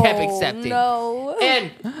 It kept accepting. No.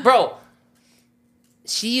 And, bro,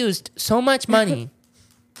 she used so much money.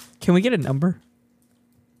 Can we get a number?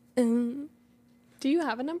 Do you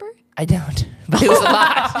have a number? I don't. But it was a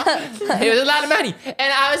lot. It was a lot of money.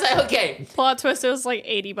 And I was like, okay. Plot twist, it was like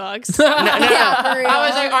 $80. No. Yeah, for real. I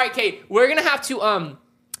was like, all right, Kate, we're going to have to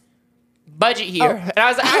budget here. And I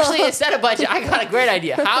was like, actually, instead of budget, I got a great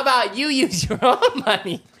idea. How about you use your own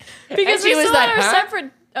money? Because she we was still like, had our huh?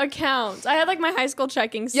 separate accounts. I had like my high school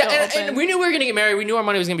checking still open. And we knew we were going to get married. We knew our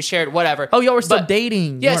money was going to be shared, whatever. Oh, y'all were still But-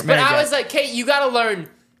 dating. You Yes, weren't but married I yet. was like, Kate, you got to learn,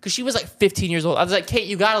 because she was like 15 years old. I was like, Kate,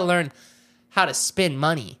 you got to learn how to spend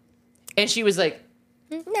money. And she was like,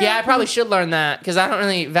 yeah, I probably should learn that because I don't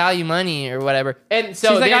really value money or whatever. And so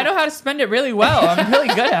She's like, then, I know how to spend it really well. I'm really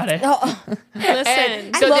good at it. Listen.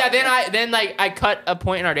 and so then I cut a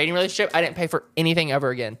point in our dating relationship. I didn't pay for anything ever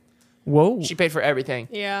again. Whoa. She paid for everything.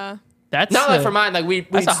 Yeah. That's Not like for mine. Like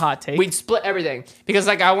that's a hot take. We'd split everything because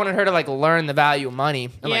like I wanted her to like learn the value of money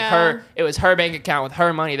and Yeah. it was her bank account with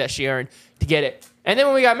her money that she earned to get it. And then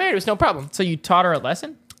when we got married, it was no problem. So you taught her a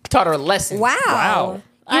lesson? Taught her a lesson. Wow.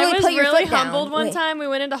 You I really was put your really foot down. humbled one Wait. time. We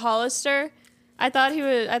went into Hollister. I thought we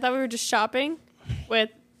were just shopping with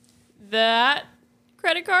that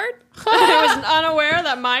credit card. I was unaware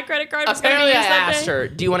that my credit card was going to be Apparently, I used that asked day. her,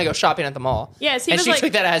 "Do you want to go shopping at the mall?" Yes, he and was she like-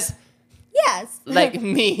 took that as Yes. like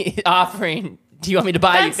me offering, "Do you want me to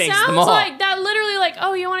buy you That things at the sounds mall?" like that. Literally, like,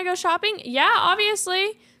 oh, you want to go shopping? Yeah,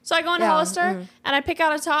 obviously. So I go into Yeah, Hollister and I pick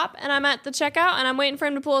out a top, and I'm at the checkout, and I'm waiting for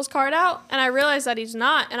him to pull his card out, and I realize that he's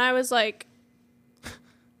not, and I was like,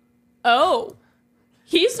 oh.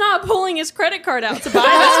 He's not pulling his credit card out to buy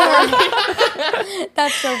this for me.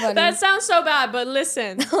 That's so funny. That sounds so bad, but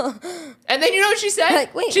listen. And then you know what she said?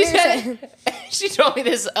 Like, wait, she wait a said, she told me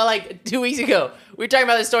this like 2 weeks ago. We were talking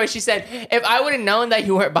about this story. She said, if I would have known that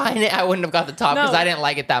you weren't buying it, I wouldn't have got the top because No. I didn't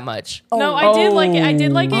like it that much. No, I did like it. I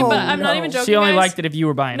did like it, but I'm not no. even joking. She only guys. liked it if you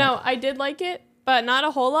were buying it. No, I did like it, but not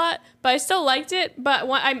a whole lot. But I still liked it. But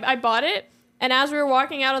when I bought it, and as we were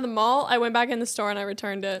walking out of the mall, I went back in the store and I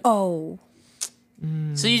returned it. Oh.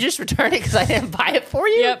 So you just returned it because I didn't buy it for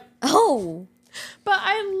you? Yep. Oh. But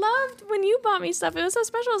I loved when you bought me stuff. It was so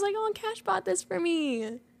special. I was like, oh, and Cash bought this for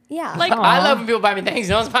me. Yeah. Like, I love when people buy me things.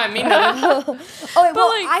 No one's buying me nothing. oh, wait, well,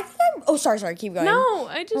 like- I think I'm... Oh, sorry. Keep going. no,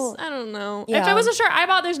 I just, Well, I don't know. If yeah. it was a shirt I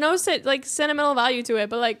bought, there's no like sentimental value to it.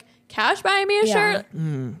 But like Cash buying me a Yeah.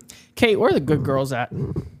 shirt, Kate, where are the good girls at?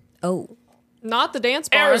 Oh. not the dance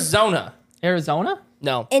bar. Arizona. Arizona?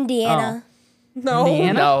 No. Indiana. No.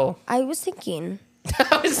 Indiana? No. I was thinking.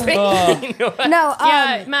 I was thinking. No,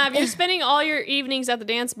 Yeah, Mav, you're spending all your evenings at the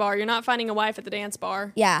dance bar. You're not finding a wife at the dance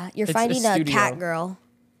bar. Yeah, you're It's a finding a studio. cat girl.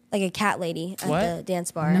 Like a cat lady at What? the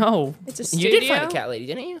dance bar. No. It's a You studio. did find a cat lady,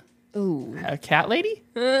 didn't you? Ooh. A cat lady?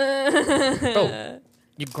 Bro,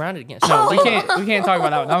 you're grounded again. No, we can't talk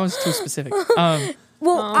about that one. That one's too specific.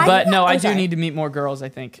 Well, But no, I do sorry. need to meet more girls, I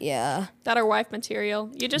think. Yeah. That are wife material.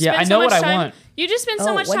 You just Yeah, spend I so know much what I time. want. You just spend so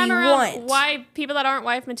Oh, much what do time you around want? why people that aren't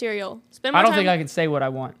wife material. Spend more I don't time. think I can say what I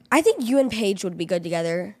want. I think you and Paige would be good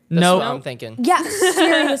together. That's No. what I'm thinking. Yeah,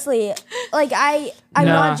 seriously. Like I'm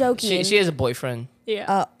Nah. not joking. She has a boyfriend.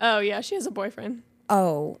 Yeah. Oh yeah, she has a boyfriend.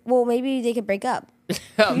 Oh, well, maybe they could break up.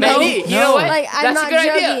 Maybe. You know what? Like, I'm That's not a good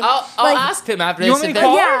idea. joking. I'll Like- ask him after You this. want me if to they're-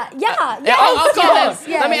 call? Yeah. Yeah, I'll call yes,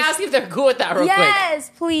 them. Let me yes. ask if they're cool with that real quick. Yes,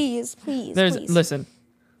 please. Listen.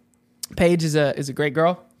 Paige is a great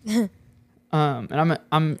girl.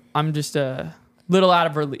 And I'm just a Little out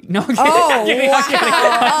of her league. No, I'm kidding. Oh, I'm wow. kidding.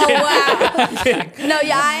 Oh, wow. No,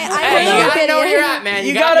 yeah, I Hey, you gotta know where you're at. at, man.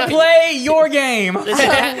 You gotta play your game.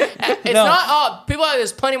 It's not all. People are,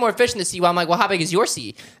 there's plenty more fish in the sea. Well, I'm like, well, how big is your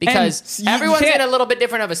sea? Because And you everyone's can't- in a little bit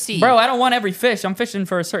different of a sea. Bro, I don't want every fish. I'm fishing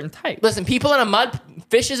for a certain type. Listen,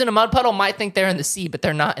 fishes in a mud puddle might think they're in the sea, but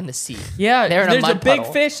they're not in the sea. Yeah, they're in there's a mud a big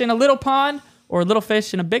puddle. fish in a little pond or a little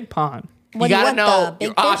fish in a big pond. What, You do gotta want, the know big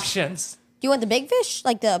your fish? options. Do you want the big fish,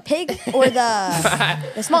 like the pig, or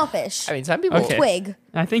the small fish? I mean, some people. Okay. Twig.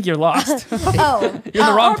 I think you're lost. Oh, You're in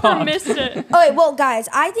the wrong Harper pond. missed it. oh wait. Well, guys,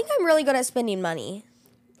 I think I'm really good at spending money.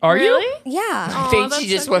 Are Really? you? Yeah. I think she that's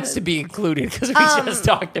just so wants good. to be included because we just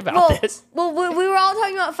talked about this. Well, we were all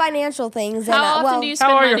talking about financial things. And, How often well, do you spend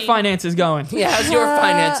How are money? your finances going? Yeah, how's your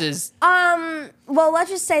finances? Well, let's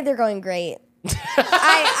just say they're going great.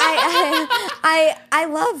 I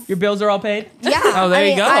love. Your bills are all paid? Yeah. Oh, there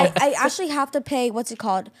you go. I actually have to pay. What's it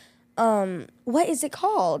called? What is it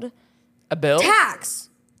called? A bill? Tax.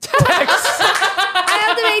 I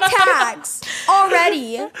have to pay tax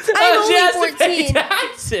already. I'm She has to only pay 14.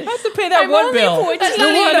 taxes. I have to pay that one only bill. 14. That's The not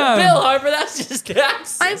even one, a bill, Harper. That's just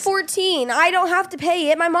taxes. I'm 14. I don't have to pay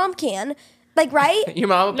it. My mom can. Like, right? Your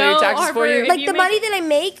mom will pay your No, taxes for Harper, you? if Like you the make- money that I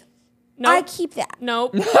make, Nope. I keep that.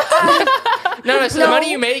 Nope. No, so the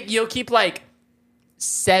money you make, you'll keep like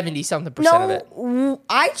 70-something% of it. No,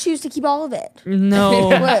 I choose to keep all of it. No.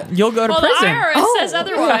 What? You'll go to Well, the prison. IRS says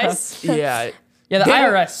otherwise. Yeah. Yeah, the Then-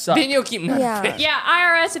 IRS sucks. Then you'll keep nothing. Yeah. Yeah,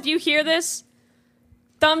 IRS, if you hear this,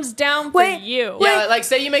 thumbs down for Wait, you. Yeah, like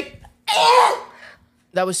say you make.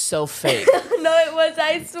 That was so fake. No, it was.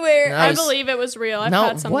 I swear. I believe it was real. I've No,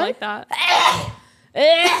 had something what? like that.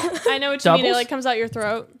 I know what you mean. It Doubles? like comes out your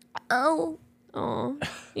throat. Oh Oh,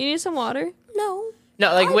 you need some water. no.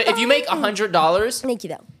 No, like if you make $100, Thank you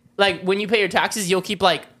though. like when you pay your taxes, you'll keep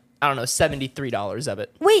like I don't know $73 of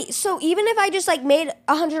it. Wait, so even if I just like made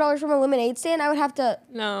 $100 from a lemonade stand, I would have to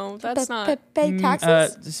No, that's not. pay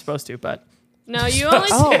taxes? You're supposed to, but No, you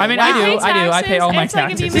only. I mean, I do. I pay all my It's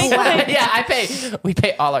like if you taxes. make, like, Yeah, we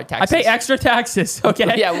pay all our I taxes. pay extra taxes.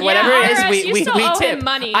 Okay. Yeah, whatever it IRS, is, you we still owe tip. him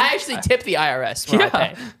money. I actually tip the IRS when I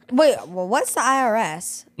pay. Wait, well, what's the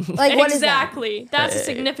IRS? Like, what is that? exactly. That's the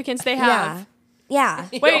significance they have. Yeah.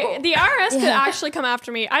 Wait, the IRS could actually come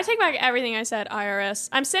after me. I take back everything I said, IRS.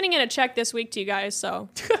 I'm sending in a check this week to you guys, so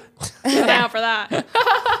look out for that.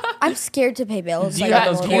 I'm scared to pay bills. Do like, you, I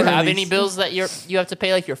have, won't do you do it. have any bills that you have to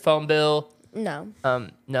pay, like your phone bill? No,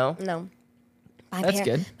 No. no. That's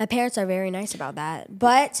good. My parents are very nice about that,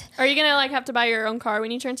 but Are you gonna like have to buy your own car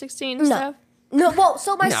when you turn 16 and No. stuff? no. Well,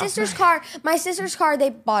 so my No. sister's car, they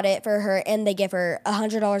bought it for her, and they give her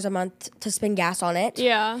 $100 a month to spend gas on it.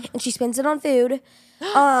 Yeah. And she spends it on food.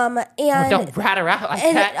 And Don't rat her out like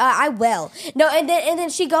and that. I will. No, and then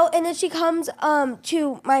she comes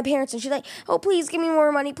to my parents and she's like, "Oh, please give me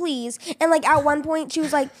more money, please." And like at one point she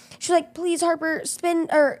was like, "Please, Harper,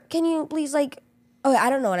 can you please like." Oh, I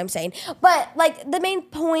don't know what I'm saying, but like the main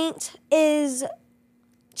point is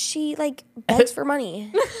she like begs for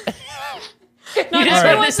money. Not just everyone's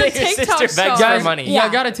wanted to a say your sister TikTok begs star. for Guys, money. you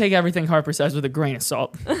gotta take everything Harper says with a grain of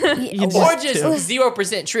salt. Or just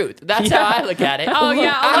 0% truth. That's how I look at it. Oh,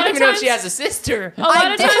 yeah, a I lot don't of even know if she times- has a sister. A lot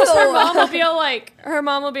of do. times her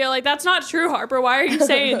mom will be like, "That's not true, Harper. Why are you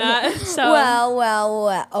saying that?" So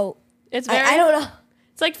well. Oh, it's very. I don't know.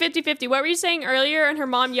 It's like 50-50. What were you saying earlier? And her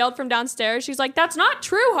mom yelled from downstairs. She's like, "That's not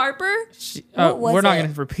true, Harper." What was We're not it?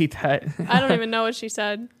 gonna repeat that. I don't even know what she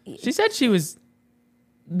said. She said she was.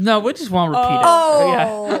 No, we just won't repeat it. Oh, yeah.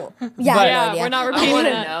 But- no Yeah, idea. we're not I repeating want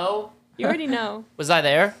to that. know. You already know. Was I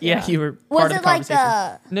there? Yeah, you were Was part of it the like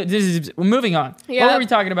conversation. No, this is moving on. Yeah. What were we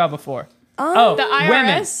talking about before? Oh, The women.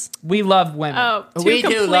 IRS? We love women. Oh, two We do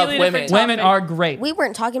completely love different women. Women topics. are great. We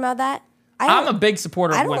weren't talking about that. I'm a big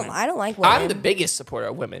supporter I of don't. women. I don't like women. I'm the biggest supporter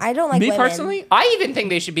of women. I don't like Me women. personally, I even think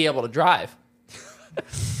they should be able to drive.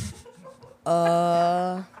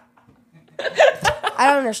 I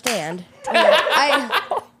don't understand.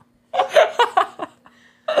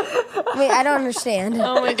 Wait, I don't understand.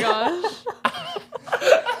 Oh my gosh.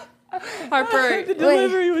 Harper, the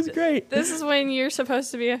delivery was great. this is when you're supposed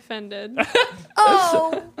to be offended.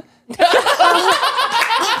 Oh.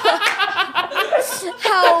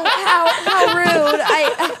 how rude.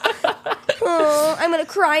 I'm gonna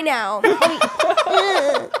cry now.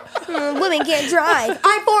 Women can't drive.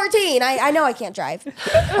 I'm 14. I know I can't drive.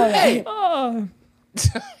 Okay. Oh.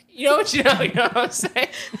 You know what I'm saying?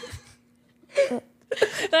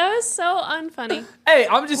 That was so unfunny. Hey,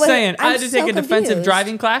 I'm just Wait, saying, I I'm had to take so a defensive confused.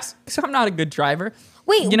 driving class because I'm not a good driver.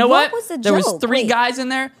 Wait, You know what? was the There was joke? 3 Wait. guys in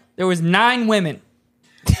there. There was 9 women.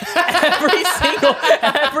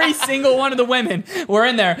 Every single one of the women were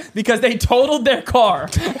in there because they totaled their car,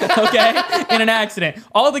 okay, in an accident.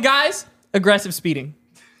 All the guys, aggressive speeding.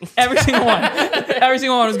 Every single one. Every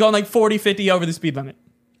single one was going like 40, 50 over the speed limit.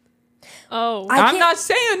 Oh. I'm not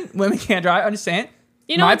saying women can't drive. I'm just saying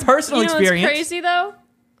my what's- personal experience. What's crazy, though,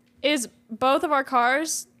 is both of our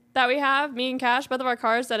cars that we have, me and Cash, both of our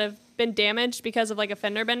cars that have been damaged because of like a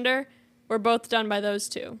fender bender, were both done by those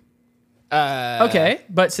two. Okay,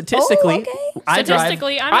 but statistically, okay. I drive.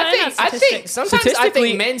 Statistically, I'm I think sometimes I Statistically-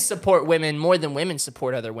 think men support women more than women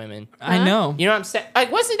support other women. I know. You know what I'm saying? Like,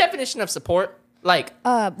 what's the definition of support? Like,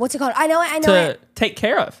 What's it called? I know To it. take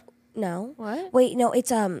care of. No. What? Wait, no,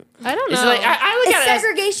 it's I don't it's know. like I look it's at it as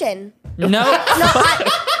segregation. No,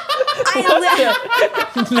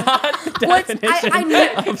 not the definition I knew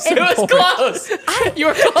of it was support. close. You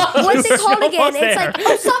were close. What's it called again? almost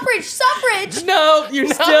It's there. like suffrage. No, you're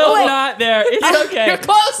still Wait. not there. It's okay. You're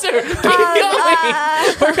closer. Keep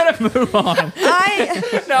going. We're gonna move on.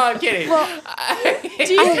 No, I'm kidding.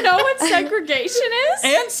 Do you know what segregation is?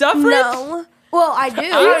 And suffrage. No. Well, I do. I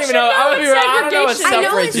don't even know. know I would be what wrong. I don't know what segregation I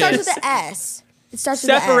know it suffrage starts is. with the S. It starts with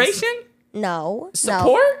the S. Separation. No.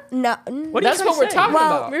 Support? No. What are That's you what we're trying to say? talking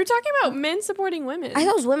Well, about. We were talking about men supporting women. I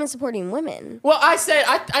thought it was women supporting women. Well, I said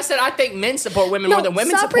I think men support women more than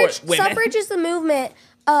women suffrage, support women. Suffrage is the movement.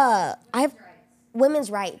 I have women's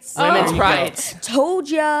rights. Women's Oh. rights. Told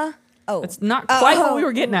ya. Oh. It's not quite what we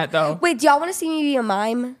were getting at, though. Wait, do y'all want to see me be a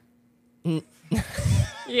mime?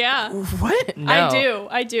 Yeah. What? No.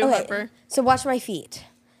 I do, Okay. Harper. So watch my feet.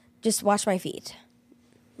 Just watch my feet.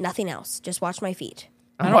 Nothing else. Just watch my feet.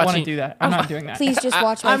 I don't want to watching- do that. I'm not doing that. Please just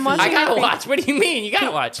watch my I'm feet. watching I gotta your watch. What do you mean? You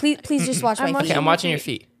gotta watch. Please just watch my watching feet. Okay, I'm watching your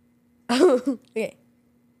feet. Okay.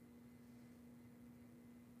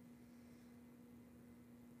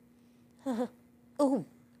 Ooh,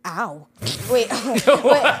 ow. Wait,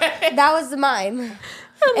 that was the mime.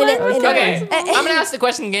 Okay, I'm gonna ask the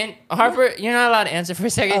question again. Harper, you're not allowed to answer for a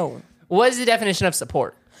second. Oh. What is the definition of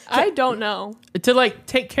support? I don't know. To like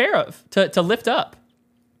take care of, to lift up,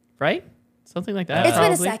 right? Something like that. It's been a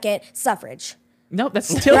probably. second. Suffrage. No, that's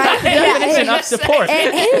still Right? not the Yeah, definition it- of support.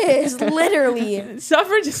 It is literally.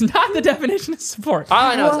 Suffrage is not the definition of support. All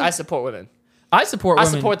I know is I support women. I support I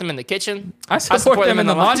women. support them in the kitchen. I support them in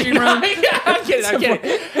the laundry room. Yeah, I'm kidding. I'm kidding.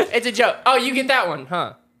 It's a joke. Oh, you get that one,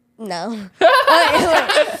 huh? No.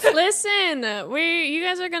 Listen, you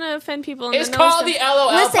guys are gonna offend people. In It's the called nose the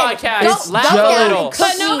LOL Listen, podcast. don't- Laugh don't a down little. and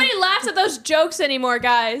But nobody laughs at those jokes anymore,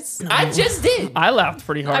 guys. I just did. I laughed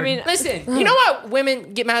pretty hard. I mean, Listen, you know what?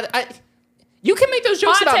 Women get mad. You can make those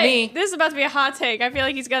jokes hot about take. me. This is about to be a hot take. I feel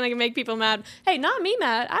like he's gonna make people mad. Hey, not me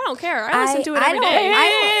mad. I don't care. I listen to it I every don't- day.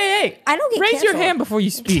 hey, I don't get raise your canceled. hand before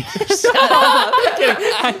you speak.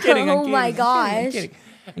 I'm kidding. Oh my gosh.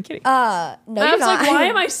 I'm kidding. No, I you're was not. like, why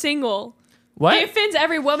am I single? What? He offends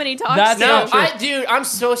every woman he talks That's to. No, not true. dude, I'm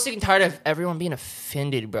so sick and tired of everyone being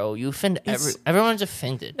offended, bro. You offend everyone's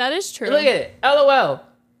offended. That is true. Look at it. LOL.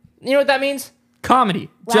 You know what that means? Comedy.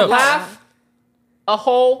 Jokes. Laugh a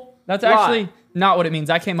whole That's lot. actually not what it means.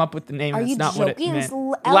 I came up with the name. Are That's you not what it joking? meant.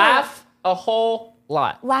 Laugh a whole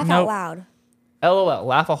lot. Laugh Nope. out loud. LOL.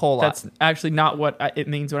 Laugh a whole lot. That's actually not what it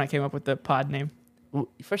means when I came up with the pod name.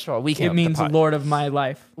 First of all, we came up It means with the pod. Lord of my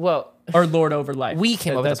life. Well, Or Lord over life. we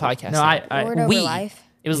came up with the That's podcast. No, name. I Lord over we. life.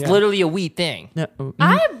 It was Yeah. literally a we thing. no,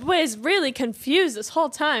 I was really confused this whole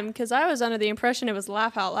time because I was under the impression it was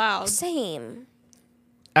laugh out loud. Same.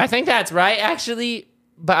 I think that's right, actually.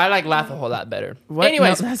 But I like laugh a whole lot better. What?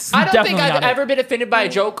 Anyways, No, that's I don't think definitely I've not it. ever been offended by a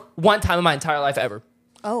joke one time in my entire life ever.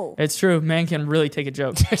 Oh. it's true. Man can really take a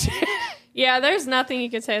joke. Yeah, there's nothing you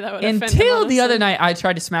could say that would offend him, Until the other honestly. night, I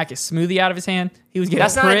tried to smack his smoothie out of his hand. He was getting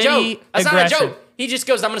That's not a pretty joke. That's aggressive. not a joke. He just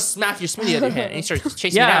goes, I'm going to smack your smoothie out of your hand. And he starts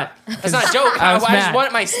chasing Yeah. me down. That's not a joke. I I was just mad.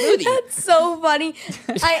 wanted my smoothie. So funny.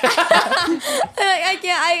 I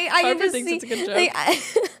can't. I can Harper just thinks see. it's a good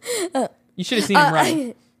joke. Like, You should have seen him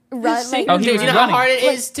run. run. Like, Oh, he Dude, was you know how running. hard it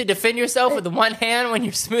is to defend yourself with the one hand when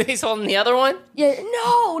your smoothie's holding the other one? yeah.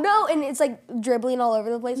 No. And it's like dribbling all over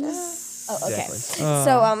the place. Oh, okay.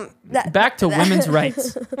 So Back to women's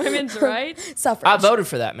rights. Women's rights. suffrage. I voted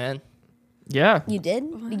for that, man. Yeah. You did?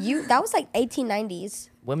 That was like 1890s.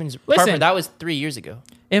 Women's Listen. Harper, that was 3 years ago.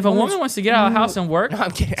 If a woman wants to get out of the house and work, No,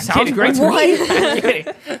 I'm kidding. I'm sounds kidding. great to me. I'm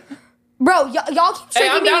kidding. Bro, y'all keep Hey,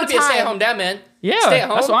 tricking I'm me down to with be a stay-at-home time. dad, man. Yeah, Stay at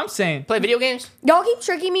home. that's what I'm saying. Play video games. Y'all keep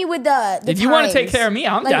tricking me with the If you want to take times. care of me,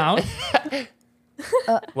 I'm Like- down.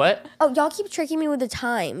 What? Oh, y'all keep tricking me with the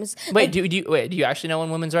times. Wait, do you actually know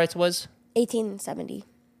when women's rights was? 1870.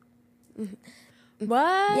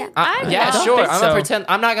 What? Yeah. Yeah, don't sure. think so.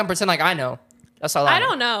 I'm not gonna pretend like I know. That's all I I know.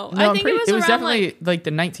 don't know. No, I think it was it was around definitely like like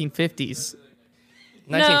the 1950s.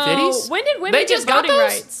 1950s? When did women They get just got voting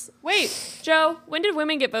those? rights? Wait, Joe, when did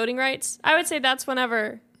women get voting rights? I would say that's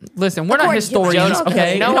whenever. Listen, we're not According to historians, Joe,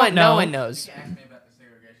 okay? No We one, don't know. no one knows.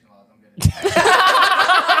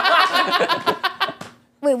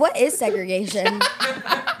 Wait, what is segregation?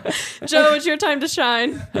 Joe, it's your time to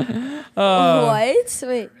shine. What?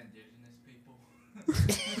 Wait.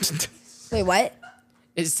 Wait, what?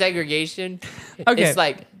 It's segregation. Okay. It's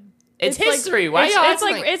like it's like- history. Why it's, y'all it's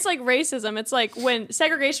acting like it's like racism. It's like when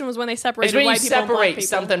segregation was when they it's separated when you white people and black separate people.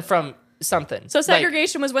 something from something. So Like,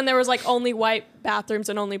 segregation was when there was like only white bathrooms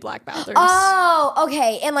and only black bathrooms. Oh,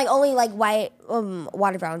 okay. And like only like white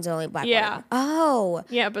water fountains and only black Yeah. water. Oh.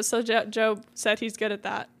 Yeah, but so Joe said he's good at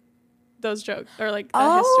that. Those jokes or like that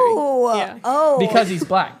Oh. history. Yeah. Oh. Because he's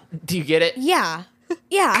black. do you get it? Yeah.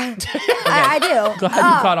 Yeah. I do. Glad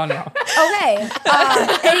you caught on now. Okay.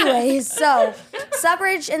 Anyways, so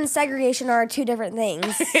suffrage and segregation are two different things.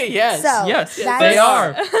 Yes. So Yes, that's- they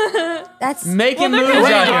are. That's Making Well, moves they're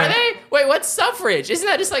Wait, out are here. they? Wait, what's suffrage? Isn't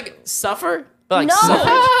that just like suffer? But like No.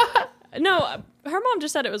 suffrage? No, her mom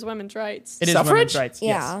just said it was women's rights. It is Suffrage? women's rights.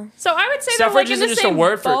 yeah. So I would say Suffrage they're like in isn't the just a same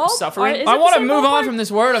word for bulk. suffering? Or is I it the want to same move on ballpark? from this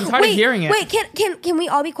word. I'm tired of hearing it. Wait, can we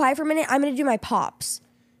all be quiet for a minute? I'm gonna do my pops.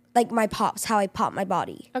 Like my pops, how I pop my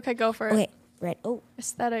body. Okay, go for it. Okay, right. Oh,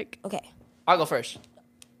 Aesthetic. okay. I'll go first.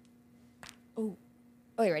 Oh,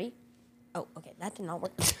 you ready? Oh, okay. That did not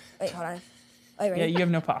work. Wait, hold on. Oh, you ready? Yeah, you have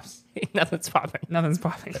no pops. Nothing's popping. Nothing's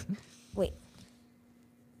popping. Wait,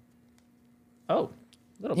 Oh,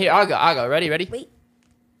 Here, I'll go. Ready? wait.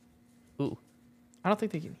 Ooh. I don't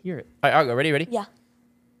think they can hear it. All right, I'll go. Ready? Yeah.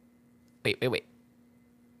 Wait.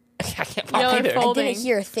 I can't pop Yo, either. fold- I didn't Holding.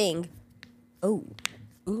 hear a thing. Oh,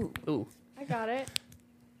 Ooh. I got it.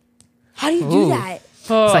 how do you do that? It's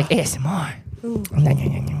like ASMR.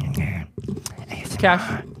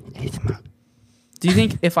 Cash, do you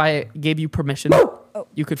think if I gave you permission,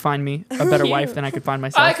 you could find me a better wife than I could find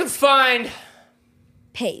myself? I could find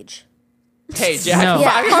Paige. Paige. Yeah, No.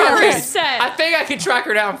 I could find Paige. 100%. I think I could track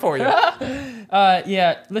her down for you.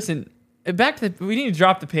 Yeah, listen, back to we need to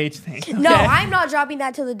drop the Paige thing. No, okay? I'm not dropping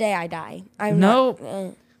that till the day I die. I'm No.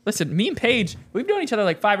 not. Listen, me and Paige, we've known each other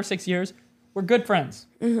like 5 or 6 years. We're good friends.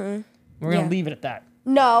 Mm-hmm. We're gonna Yeah. leave it at that.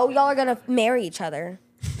 No, y'all are gonna marry each other.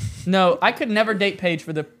 No, I could never date Paige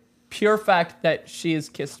for the pure fact that she has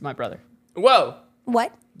kissed my brother. Whoa,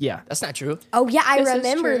 What? Yeah. that's not true. Oh yeah, I This is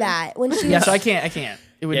remember true. that when she Yeah, was. so I can't.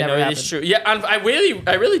 It would never happen. It is true. Yeah, I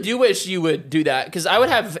really do wish you would do that because I would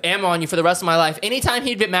have ammo on you for the rest of my life. Anytime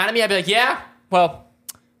he'd get mad at me, I'd be like, "Yeah, well,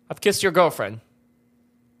 I've kissed your girlfriend."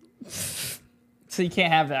 So you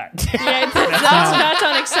can't have that. Yeah, that's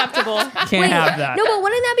unacceptable. Can't have that. No, but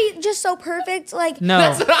wouldn't that be just so perfect? Like No.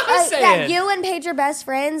 That's what I'm Like, saying. that you and Paige are best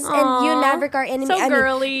friends, and you and Maverick are enemies. So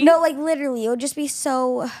girly. No, like literally, it would just be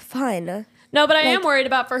so fun. No, but I am Like- worried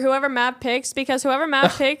about for whoever Mav picks because whoever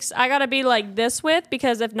Mav picks, I gotta be like this with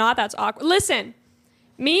because if not, that's awkward. Listen,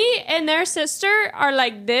 me and their sister are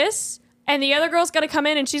like this, and the other girl's gotta come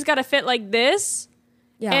in and she's gotta fit like this,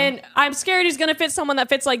 Yeah, and I'm scared he's gonna fit someone that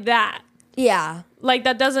fits like that, yeah, like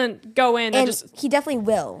that doesn't go in. That and just he definitely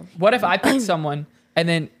will. What if I pick someone and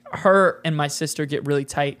then her and my sister get really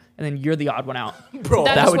tight and then you're the odd one out? Bro,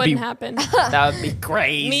 that that just would be wouldn't happen. that would be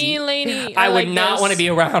crazy. Me and Lainey, I are would like not this. want to be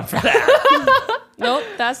around for that. Nope,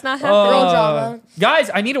 that's not Girl happening. drama.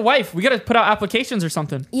 Guys, I need a wife. We got to put out applications or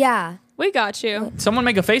something. Yeah, We got you. Someone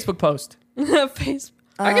make a Facebook post. Facebook.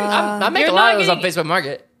 I make a You're lot not of those on getting- Facebook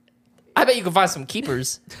Market. I bet you can find some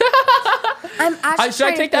keepers. I'm actually. Should I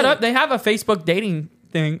trying to take that think. up? They have a Facebook dating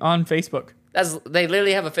thing on Facebook. They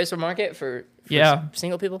literally have a Facebook Market for Yeah.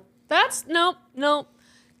 single people. That's nope.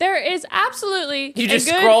 There is absolutely You a just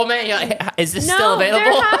good- scroll, man. You're like, is this No, still available?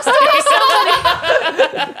 there has to be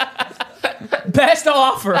somebody. Best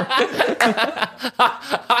offer.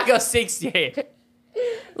 I go 60.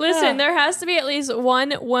 Listen, there has to be at least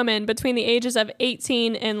one woman between the ages of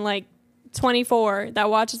 18 and like 24 that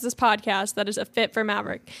watches this podcast that is a fit for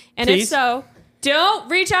Maverick. And if Please? so, don't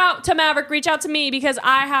reach out to Maverick. Reach out to me because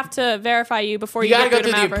I have to verify you before You you, got to get go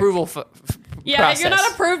through the Maverick. approval Yeah, process. if you're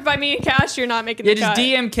not approved by me and Cash, you're not making Yeah, the just cut.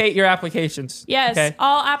 DM Kate your applications. Yes, Okay?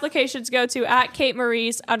 all applications go to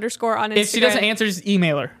 @KateMaurice_ on Instagram. If she doesn't answer, just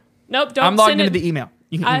email her. nope, don't I'm logged send into it. the email.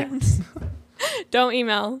 You can I, email. don't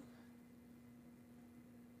email.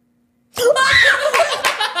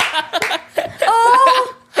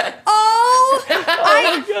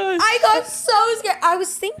 I got so scared. I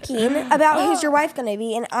was thinking about who's your wife gonna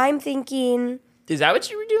be, and I'm thinking, Is that what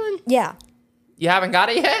you were doing? yeah, You haven't got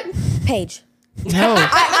it yet? Paige. No.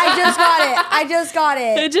 I just got it. I just got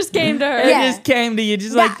it. It just came to her. Yeah. It just came to you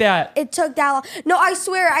just like that. It took that long. No, I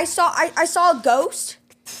swear, I saw a ghost,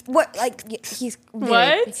 What? Like he's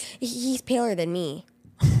he's paler than me.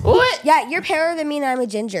 What? Yeah, you're paler than me, and I'm a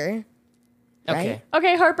ginger. Okay.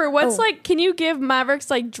 Okay, Harper, what's can you give Maverick's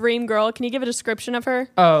dream girl? Can you give a description of her?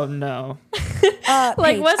 Oh no.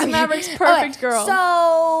 What's Maverick's perfect girl?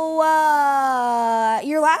 So,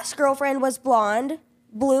 your last girlfriend was blonde,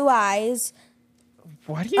 blue eyes.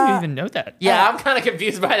 Why do you even know that? Yeah, I'm kind of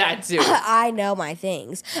confused by that too. I know my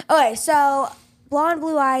things. Okay, so blonde,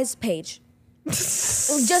 blue eyes, Paige.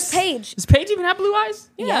 Just Paige. Does Paige even have blue eyes?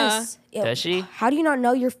 Yes. Does she? How do you not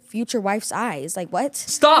know your future wife's eyes? Like what?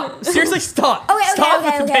 Stop. Seriously, stop. Okay, Stop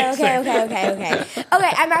with the Paige thing. okay.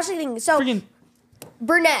 Okay, I'm actually thinking. So, Freaking-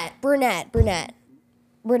 brunette.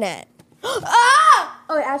 Ah!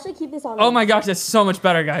 Okay, actually keep this on me. Oh my gosh, that's so much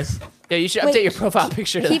better, guys. Yeah, you should update your profile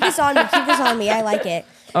picture to Keep that. this on me. Keep this on me. I like it.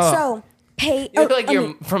 Oh. So, Paige. You look like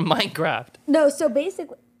you're from Minecraft. No, so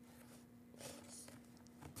basically.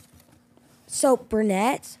 So,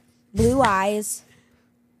 brunette, blue eyes.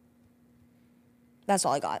 That's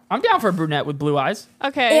all I got. I'm down for a brunette with blue eyes.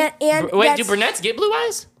 Okay. And Wait, that's- do brunettes get blue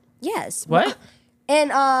eyes? Yes. What? And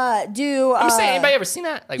do I'm saying, anybody ever seen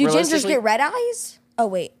that? Like, do gingers realistically? get red eyes? Oh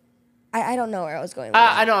wait, I don't know where I was going. With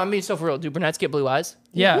I know. I mean, so for real, do brunettes get blue eyes?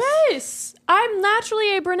 Yes. Yes. I'm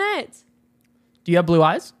naturally a brunette. Do you have blue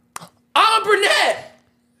eyes? I'm a brunette.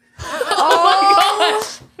 Oh my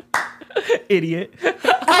gosh! Idiot.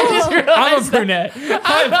 I just realized I'm a brunette.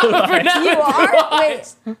 I'm a brunette. You are?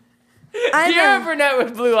 Wait. You're a brunette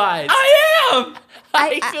with blue eyes. I am.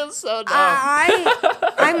 I feel so dumb.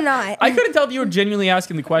 I'm not. I couldn't tell if you were genuinely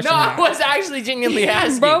asking the question. No, or I not. was actually genuinely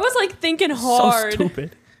asking. Bro was thinking So hard.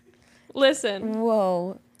 stupid. Listen.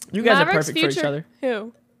 Whoa. You guys Maverick's are perfect for each other.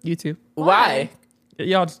 Who? You two. Why?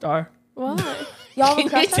 Y'all just are. Why? Y'all have a Can you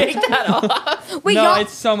crush on take each other? that off? Wait, No, y'all,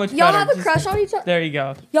 it's so much y'all better. have a Just- crush on each other? There you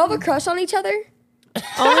go. Y'all have a crush on each other?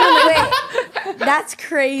 Oh, wait. That's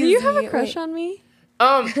crazy. Do you have a crush on me?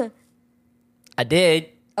 I did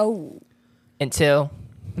Oh. until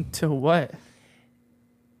To what?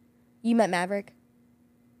 You met Maverick?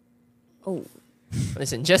 Oh.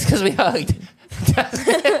 listen. Just because we hugged.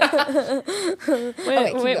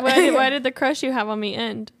 Why did the crush you have on me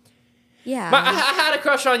end? Yeah. I had a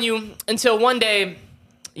crush on you until one day.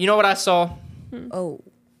 You know what I saw? Oh.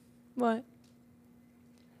 What?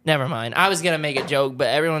 Never mind. I was gonna make a joke, but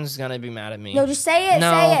everyone's gonna be mad at me. No, just say it.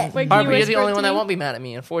 No. Say it. Wait, can you Harper, you're the whisper it only to one that me? won't be mad at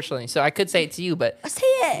me, unfortunately. So I could say it to you, but Say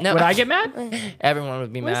it. no. Would I get mad? Everyone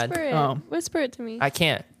would be mad. Whisper it. Oh. Whisper it to me, I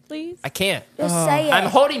can't. please. I can't. Just say it. I'm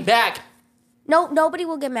holding back. No, nobody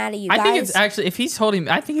will get mad at you, guys. I think it's actually, if he's holding,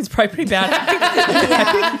 I think it's probably pretty bad.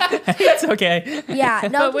 It's okay. Yeah,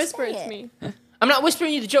 no, But just whisper say it to me. I'm not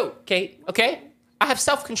whispering you the joke, Kate. Okay? I have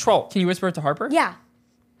self-control. Can you whisper it to Harper? Yeah.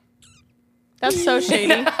 That's so shady.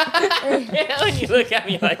 Yeah, when you look at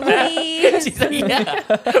me like that. She's like,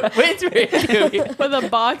 yeah. Whisper it to me. With a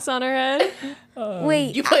box on her head.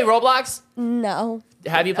 Wait. You play Roblox? No.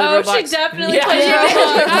 Have you played Oh, Roblox? she definitely yeah, plays she did.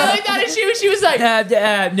 Roblox. I like that. And she was like,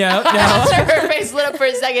 No. her face lit up for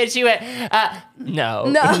a second. She went, no.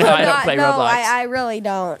 No, I don't play Roblox. I really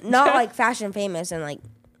don't. Not like Fashion Famous and like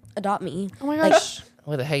Adopt Me. Oh my Like, gosh.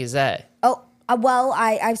 What the heck is that? oh, well,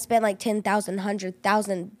 I've spent like $10,000,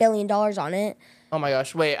 $100,000 billion on it. Oh my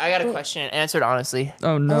gosh. Wait, I got a question. Answer it honestly.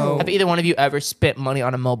 Oh no. Have either one of you ever spent money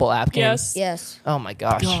on a mobile app game? Yes. Yes. Oh my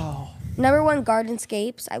gosh. Number one,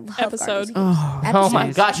 Gardenscapes. I love Episode. Gardenscapes. Oh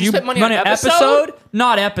my gosh. You spent money on an episode? episode?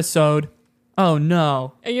 Not episode. Oh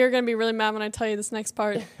no. You're going to be really mad when I tell you this next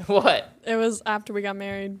part. What? It was after we got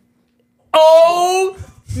married. Oh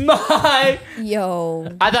my. Yo.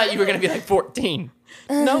 I thought you were going to be like 14.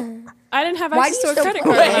 Nope. I didn't have Why access do to you a still credit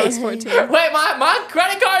card when I play? was 14. Wait, my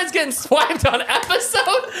credit card is getting swiped on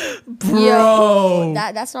episode? Bro.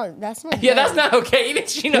 That's not Yeah, that's not okay. Even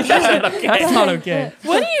she knows that's not okay. That's not okay.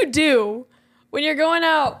 What do you do when you're going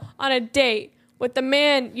out on a date with the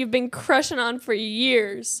man you've been crushing on for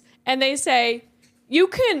years and they say, you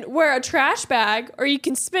can wear a trash bag or you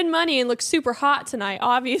can spend money and look super hot tonight?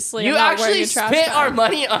 Obviously, You I'm not wearing actually a trash spent bag. our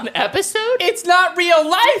money on episode? It's not real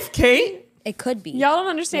life, Kate. It could be. Y'all don't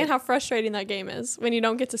understand how frustrating that game is when you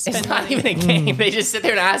don't get to spend It's not money. even a game. They just sit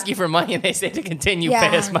there and ask you for money and they say to continue Yeah.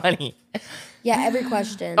 pay us money. Yeah, every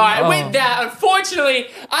question. All right, with that, unfortunately,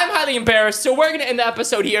 I'm highly embarrassed, so we're going to end the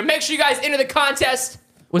episode here. Make sure you guys enter the contest.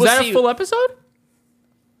 Was We'll that see a you- full episode?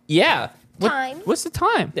 Yeah. Time. What's the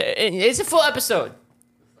time? It's a full episode.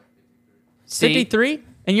 See? 53?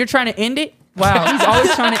 And you're trying to end it? Wow, he's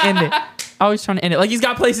always trying to end it. Always trying to end it. Like he's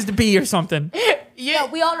got places to be or something.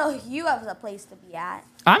 Yeah, we all know you have a place to be at.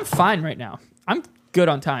 I'm fine right now. I'm good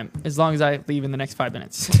on time as long as I leave in the next 5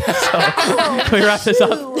 minutes. So can we wrap this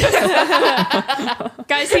up?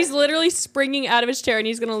 Guys, he's literally springing out of his chair and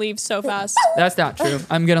he's gonna leave so fast. That's not true.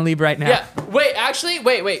 I'm gonna leave right now. Yeah. Wait. Actually,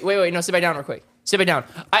 wait. No, sit back down real quick. Sit back down.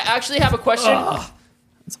 I actually have a question.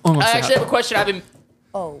 It's almost I actually out. have a question. I've been.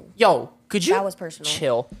 Oh, Yo, could you? that was personal.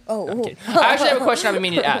 Chill. Oh, I'm kidding. I actually have a question I've been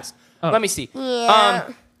meaning to ask. Let me see.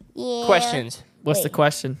 Questions. What's the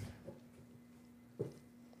question?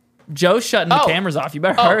 Joe's shutting the cameras off. You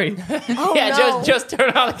better hurry. Yeah, just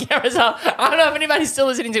turn all the cameras off. I don't know if anybody's still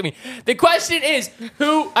listening to me. The question is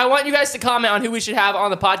I want you guys to comment on who we should have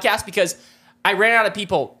on the podcast because I ran out of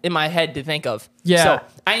people in my head to think of. Yeah. So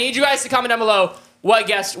I need you guys to comment down below what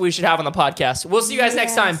guest we should have on the podcast. We'll see you guys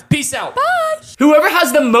next time. Peace out. Bye. Whoever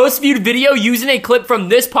has the most viewed video using a clip from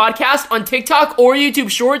this podcast on TikTok or YouTube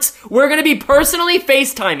Shorts, we're going to be personally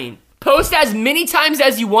FaceTiming. Post as many times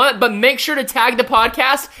as you want, but make sure to tag the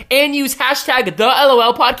podcast and use hashtag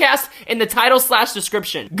 #TheLOLPodcast in the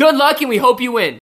title/description. Good luck and we hope you win.